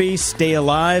grumpy, stay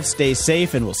alive, stay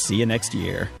safe, and we'll see you next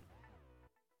year.